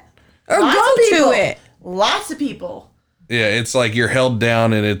that? Or Lots go of people. to it? Lots of people. yeah, it's like you're held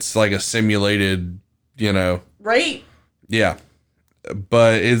down and it's like a simulated, you know. Right? Yeah.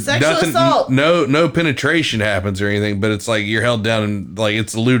 But it's Sexual nothing assault. no penetration happens or anything, but it's like you're held down and like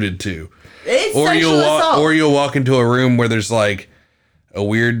it's alluded to. It's Or sexual assault. you'll walk into a room where there's like a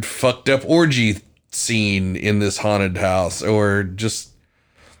weird fucked up orgy scene in this haunted house, or just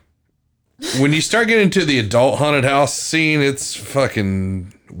when you start getting into the adult haunted house scene, it's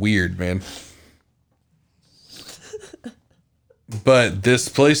fucking weird, man. But this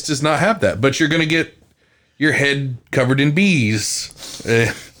place does not have that. But you're gonna get your head covered in bees.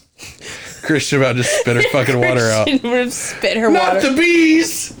 Christian about to spit her fucking water out. She would have spit her Not water. the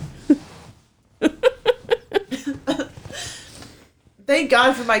bees. Thank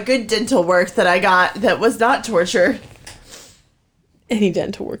God for my good dental work that I got that was not torture. Any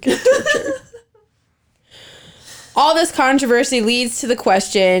dental work is torture. All this controversy leads to the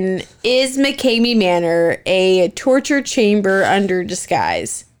question, is McKamey Manor a torture chamber under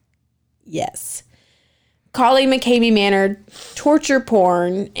disguise? Yes. Calling McKamey Manor torture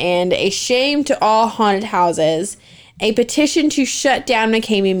porn and a shame to all haunted houses, a petition to shut down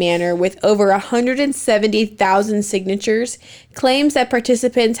McKamey Manor with over 170,000 signatures claims that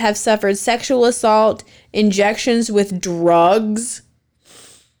participants have suffered sexual assault, injections with drugs,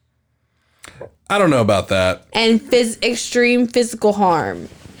 I don't know about that. and extreme physical harm.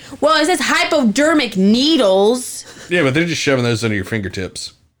 Well, it says hypodermic needles, Yeah, but they're just shoving those under your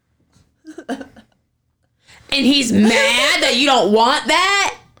fingertips. and he's mad that you don't want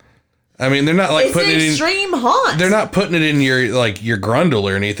that? I mean, they're not like It's putting an it in. extreme haunt. They're not putting it in your like your grundle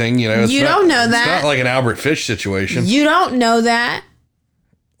or anything. You know, it's You not- don't know It's that. not like an Albert Fish situation. You don't know that.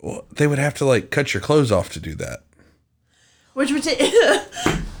 Well, they would have to like cut your clothes off to do that. Which would take...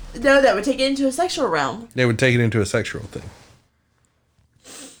 No, that would take it into a sexual realm. They would take it into a sexual thing.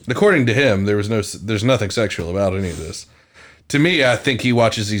 According to him, there's nothing sexual about any of this. To me, I think he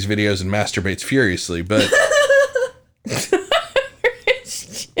watches these videos and masturbates furiously, but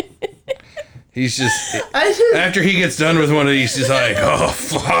he's just after he gets done with one of these, he's like, "Oh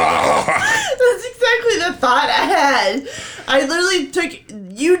fuck!" That's exactly the thought I had. I literally took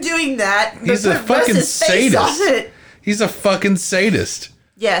you doing that. but He's a put fucking Russ's face on sadist. it. He's a fucking sadist.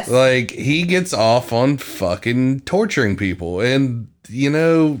 Yes. Like, he gets off on fucking torturing people. And,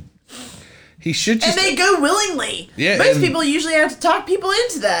 he should just... And they go willingly. Yeah, Most people usually have to talk people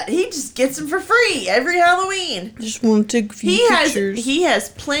into that. He just gets them for free every Halloween. Just want to take a few pictures. He has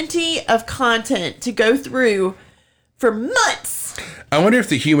plenty of content to go through for months. I wonder if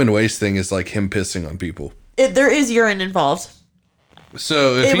the human waste thing is like him pissing on people. There is urine involved.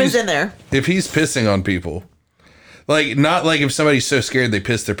 So if it was in there. If he's pissing on people, like, not like if somebody's so scared they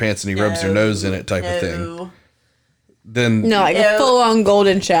piss their pants and he rubs their nose in it type of thing. Then no, like a full-on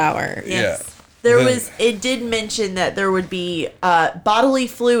golden shower. Yes. Yeah. It did mention that there would be bodily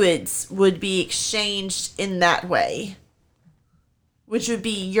fluids would be exchanged in that way, which would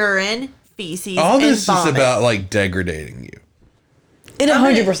be urine, feces, all this and vomit. is about like degrading you. It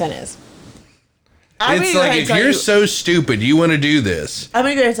 100% is. It's like, if you're so stupid, you want to do this. I'm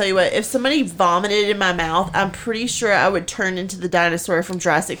going to go ahead and tell you what. If somebody vomited in my mouth, I'm pretty sure I would turn into the dinosaur from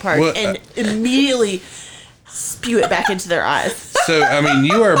Jurassic Park and immediately spew it back into their eyes. So, I mean,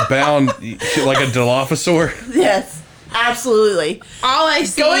 you are bound like a Dilophosaur. Yes, absolutely. All I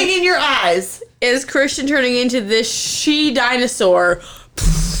see going in your eyes is Christian turning into this she dinosaur.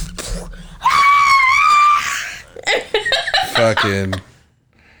 Fucking...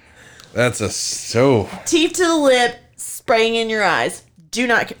 That's so... Teeth to the lip, spraying in your eyes. Do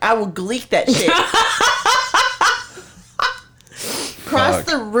not... I will gleek that shit. Across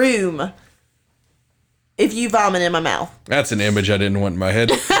the room if you vomit in my mouth. That's an image I didn't want in my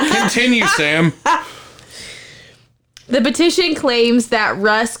head. Continue, Sam. The petition claims that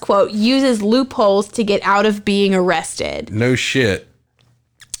Russ, quote, uses loopholes to get out of being arrested. No shit.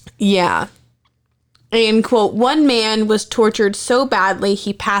 Yeah. And, quote, one man was tortured so badly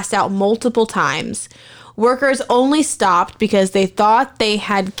he passed out multiple times. Workers only stopped because they thought they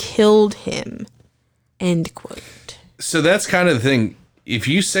had killed him. End quote. So that's kind of the thing. If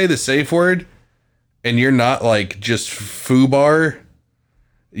you say the safe word and you're not like just foobar,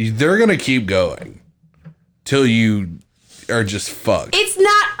 they're going to keep going till you are just fucked. It's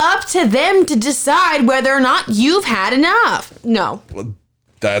not up to them to decide whether or not you've had enough. No. Well,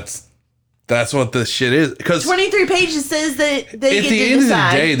 that's what this shit is. Because 23 pages says that they at get the to end decide.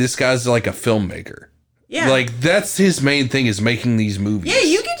 of the day, this guy's like a filmmaker. Yeah. Like, that's his main thing, is making these movies. Yeah,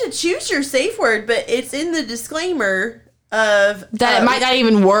 you get to choose your safe word, but it's in the disclaimer of... That it might not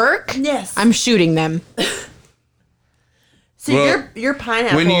even work? Yes. I'm shooting them. So well, your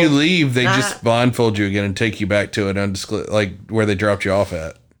pineapple... When you leave, they just blindfold you again and take you back to an undisclosed... Like, where they dropped you off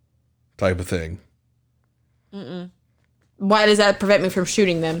at. Type of thing. Mm-mm. Why does that prevent me from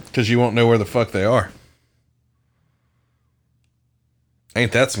shooting them? Because you won't know where the fuck they are.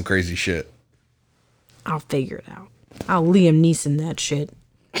 Ain't that some crazy shit? I'll figure it out. I'll Liam Neeson that shit.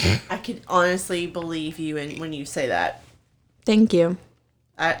 I could honestly believe you when you say that. Thank you.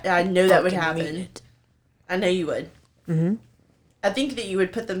 I know that would Fucking happen. mean it. I know you would. Mm-hmm. I think that you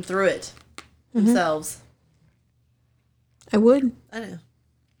would put them through it themselves. I would. I know.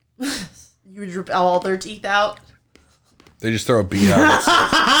 You would rip all their teeth out. They just throw a beat out.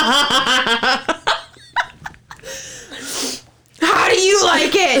 How do you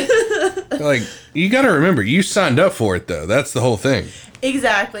like it? Like, you got to remember, you signed up for it, though. That's the whole thing.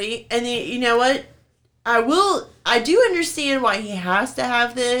 Exactly. And you know what? I do understand why he has to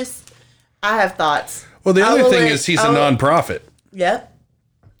have this. I have thoughts. Well, the other thing is he's a nonprofit. Yep.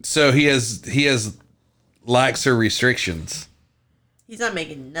 So he has laxer restrictions. He's not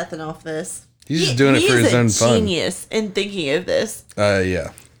making nothing off this. He's just doing it for his own fun. Genius in thinking of this.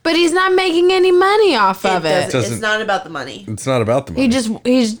 Yeah. But he's not making any money off of it. It's not about the money. It's not about the money.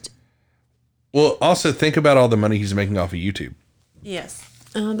 He's. Well, also think about all the money he's making off of YouTube. Yes.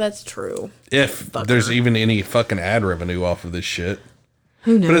 Oh, that's true. If there's even any fucking ad revenue off of this shit.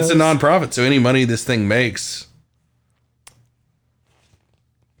 Who knows? But it's a nonprofit, so any money this thing makes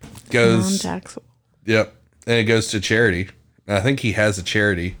goes... Non-taxable. Yep. And it goes to charity. I think he has a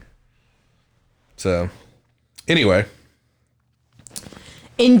charity. So, anyway.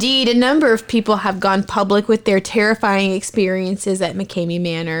 Indeed, a number of people have gone public with their terrifying experiences at McKamey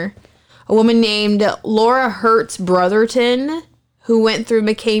Manor. A woman named Laura Hertz Brotherton, who went through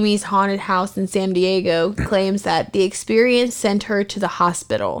McKamey's haunted house in San Diego, claims that the experience sent her to the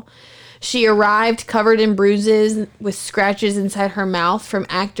hospital. She arrived covered in bruises with scratches inside her mouth from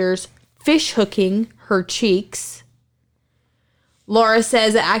actors fish hooking her cheeks. Laura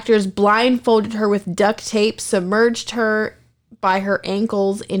says the actors blindfolded her with duct tape, submerged her by her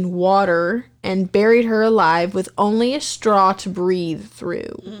ankles in water, and buried her alive with only a straw to breathe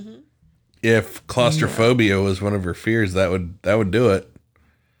through. Mm-hmm. If claustrophobia was one of her fears, that would do it.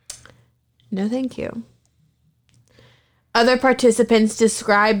 No, thank you. Other participants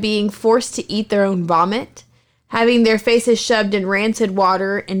describe being forced to eat their own vomit, having their faces shoved in rancid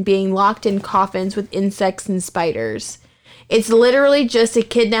water, and being locked in coffins with insects and spiders. It's literally just a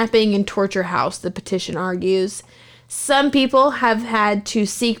kidnapping and torture house, the petition argues. Some people have had to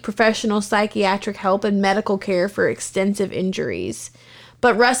seek professional psychiatric help and medical care for extensive injuries.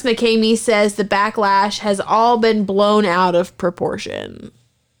 But Russ McKamey says the backlash has all been blown out of proportion.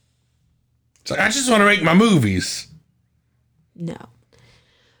 It's like, I just want to make my movies. No.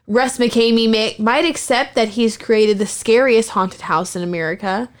 Russ McKamey might accept that he's created the scariest haunted house in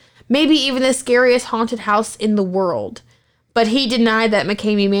America, maybe even the scariest haunted house in the world. But he denied that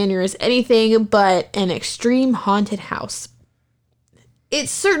McKamey Manor is anything but an extreme haunted house.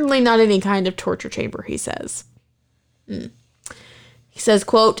 It's certainly not any kind of torture chamber, he says. He says,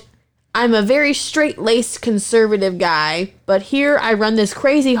 quote, I'm a very straight-laced conservative guy, but here I run this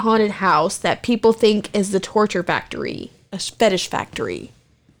crazy haunted house that people think is the torture factory, a fetish factory.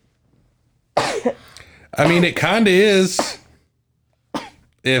 I mean, it kind of is.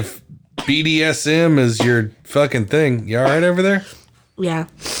 If BDSM is your fucking thing. You all right over there? Yeah.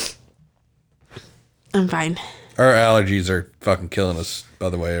 I'm fine. Our allergies are fucking killing us, by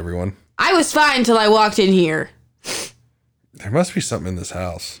the way, everyone. I was fine until I walked in here. There must be something in this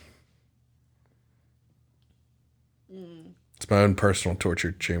house. It's my own personal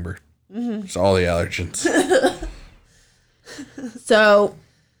torture chamber. It's all the allergens. So,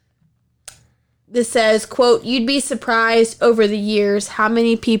 this says, quote, you'd be surprised over the years how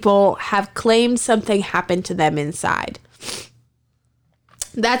many people have claimed something happened to them inside.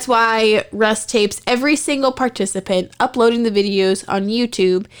 That's why Russ tapes every single participant, uploading the videos on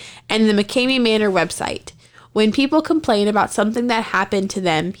YouTube and the McKamey Manor website. When people complain about something that happened to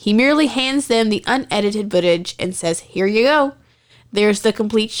them, he merely hands them the unedited footage and says, here you go. There's the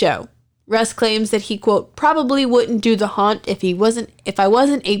complete show. Russ claims that he, quote, probably wouldn't do the haunt if I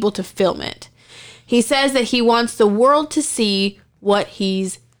wasn't able to film it. He says that he wants the world to see what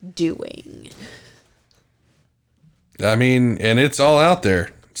he's doing. I mean, and it's all out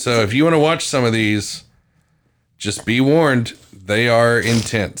there. So if you want to watch some of these, just be warned, they are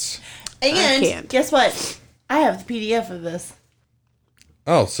intense. And guess what? I have the PDF of this.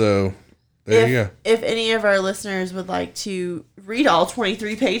 Oh, so there you go. If any of our listeners would like to read all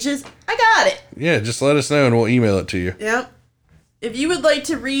 23 pages, I got it. Yeah, just let us know and we'll email it to you. Yep. If you would like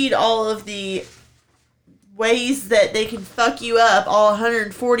to read all of the ways that they can fuck you up, all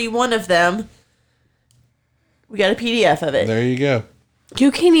 141 of them, we got a PDF of it. There you go.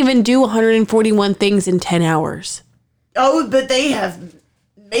 You can't even do 141 things in 10 hours. Oh, but they have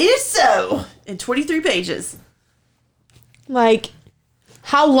made it so in 23 pages. Like,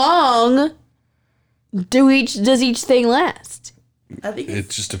 how long does each thing last? I think it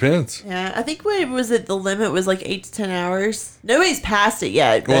just depends. Yeah, I think what was it? The limit was like 8 to 10 hours. Nobody's passed it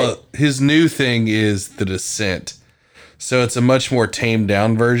yet. Well, his new thing is The Descent. So it's a much more tamed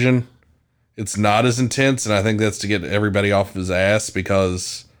down version. It's not as intense, and I think that's to get everybody off of his ass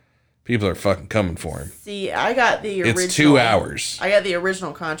because people are fucking coming for him. See, I got the original. It's 2 hours. I got the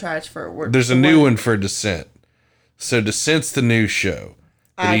original contract for. There's a new one for Descent. So Descent's the new show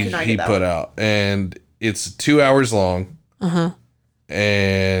that he put out, and it's 2 hours long.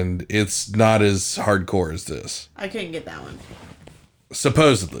 And it's not as hardcore as this. I couldn't get that one.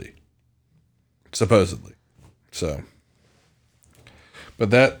 Supposedly. So. But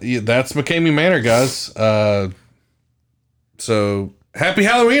that's McKamey Manor, guys. So, happy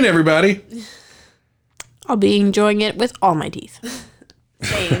Halloween, everybody. I'll be enjoying it with all my teeth.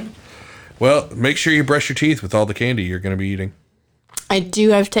 Same. Well, make sure you brush your teeth with all the candy you're going to be eating. I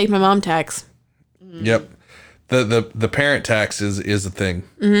do have to take my mom tax. Yep. The parent tax is a thing.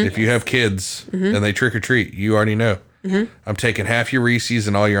 If you have kids and they trick or treat, you already know. I'm taking half your Reese's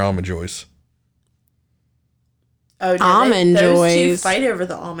and all your Almond Joys. Oh, no, Almond those Joys. two fight over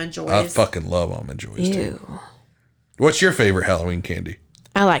the Almond Joys. I fucking love Almond Joys too. Ew. What's your favorite Halloween candy?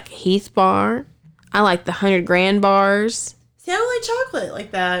 I like Heath Bar. I like the 100 grand bars. See, I don't like chocolate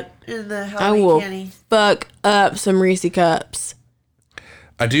like that in the I Halloween will candy. fuck up some Reese cups.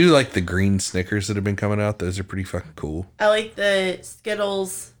 I do like the green Snickers that have been coming out. Those are pretty fucking cool. I like the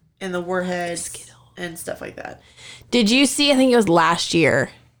Skittles and the Warheads and stuff like that. Did you see, I think it was last year,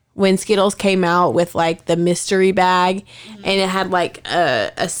 when Skittles came out with like the mystery bag and it had like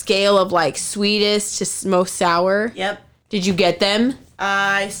a scale of like sweetest to most sour? Yep. Did you get them?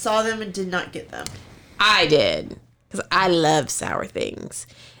 I saw them and did not get them. I did. Because I love sour things.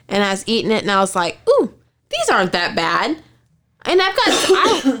 And I was eating it and I was like, ooh, these aren't that bad. And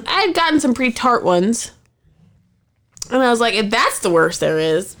I had gotten some pretty tart ones. And I was like, if that's the worst there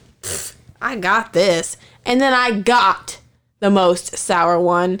is, I got this. And then I got the most sour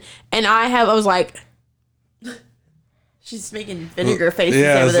one. And I was like... She's making vinegar faces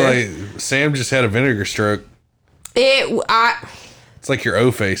Yeah, over it's there. like Sam just had a vinegar stroke. It's like your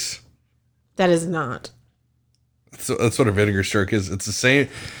O face. That is not. That's what a vinegar stroke is. It's the same.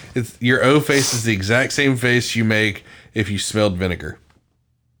 It's your O face is the exact same face you make if you smelled vinegar.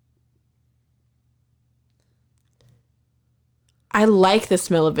 I like the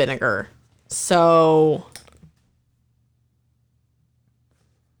smell of vinegar. So...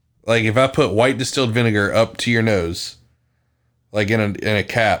 Like if I put white distilled vinegar up to your nose, like in a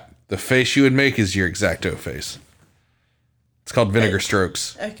cap, the face you would make is your exact O face. It's called vinegar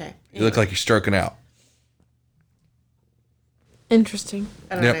strokes. Okay. You look like you're stroking out. Interesting.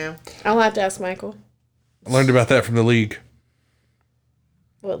 I don't know. I'll have to ask Michael. I learned about that from the league.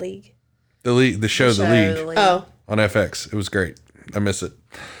 What league? The show, The League. Oh. On FX. It was great. I miss it.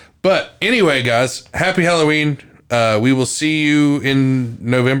 But anyway, guys, happy Halloween. We will see you in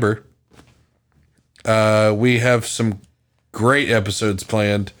November. We have some great episodes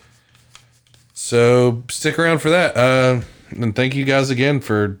planned. So stick around for that. And thank you guys again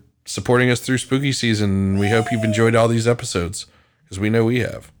for supporting us through spooky season. We hope you've enjoyed all these episodes because we know we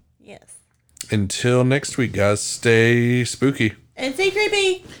have. Yes. Until next week, guys, stay spooky. And stay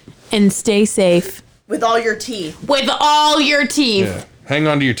creepy. And stay safe. With all your teeth. With all your teeth. Yeah. Hang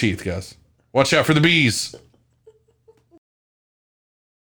on to your teeth, guys. Watch out for the bees.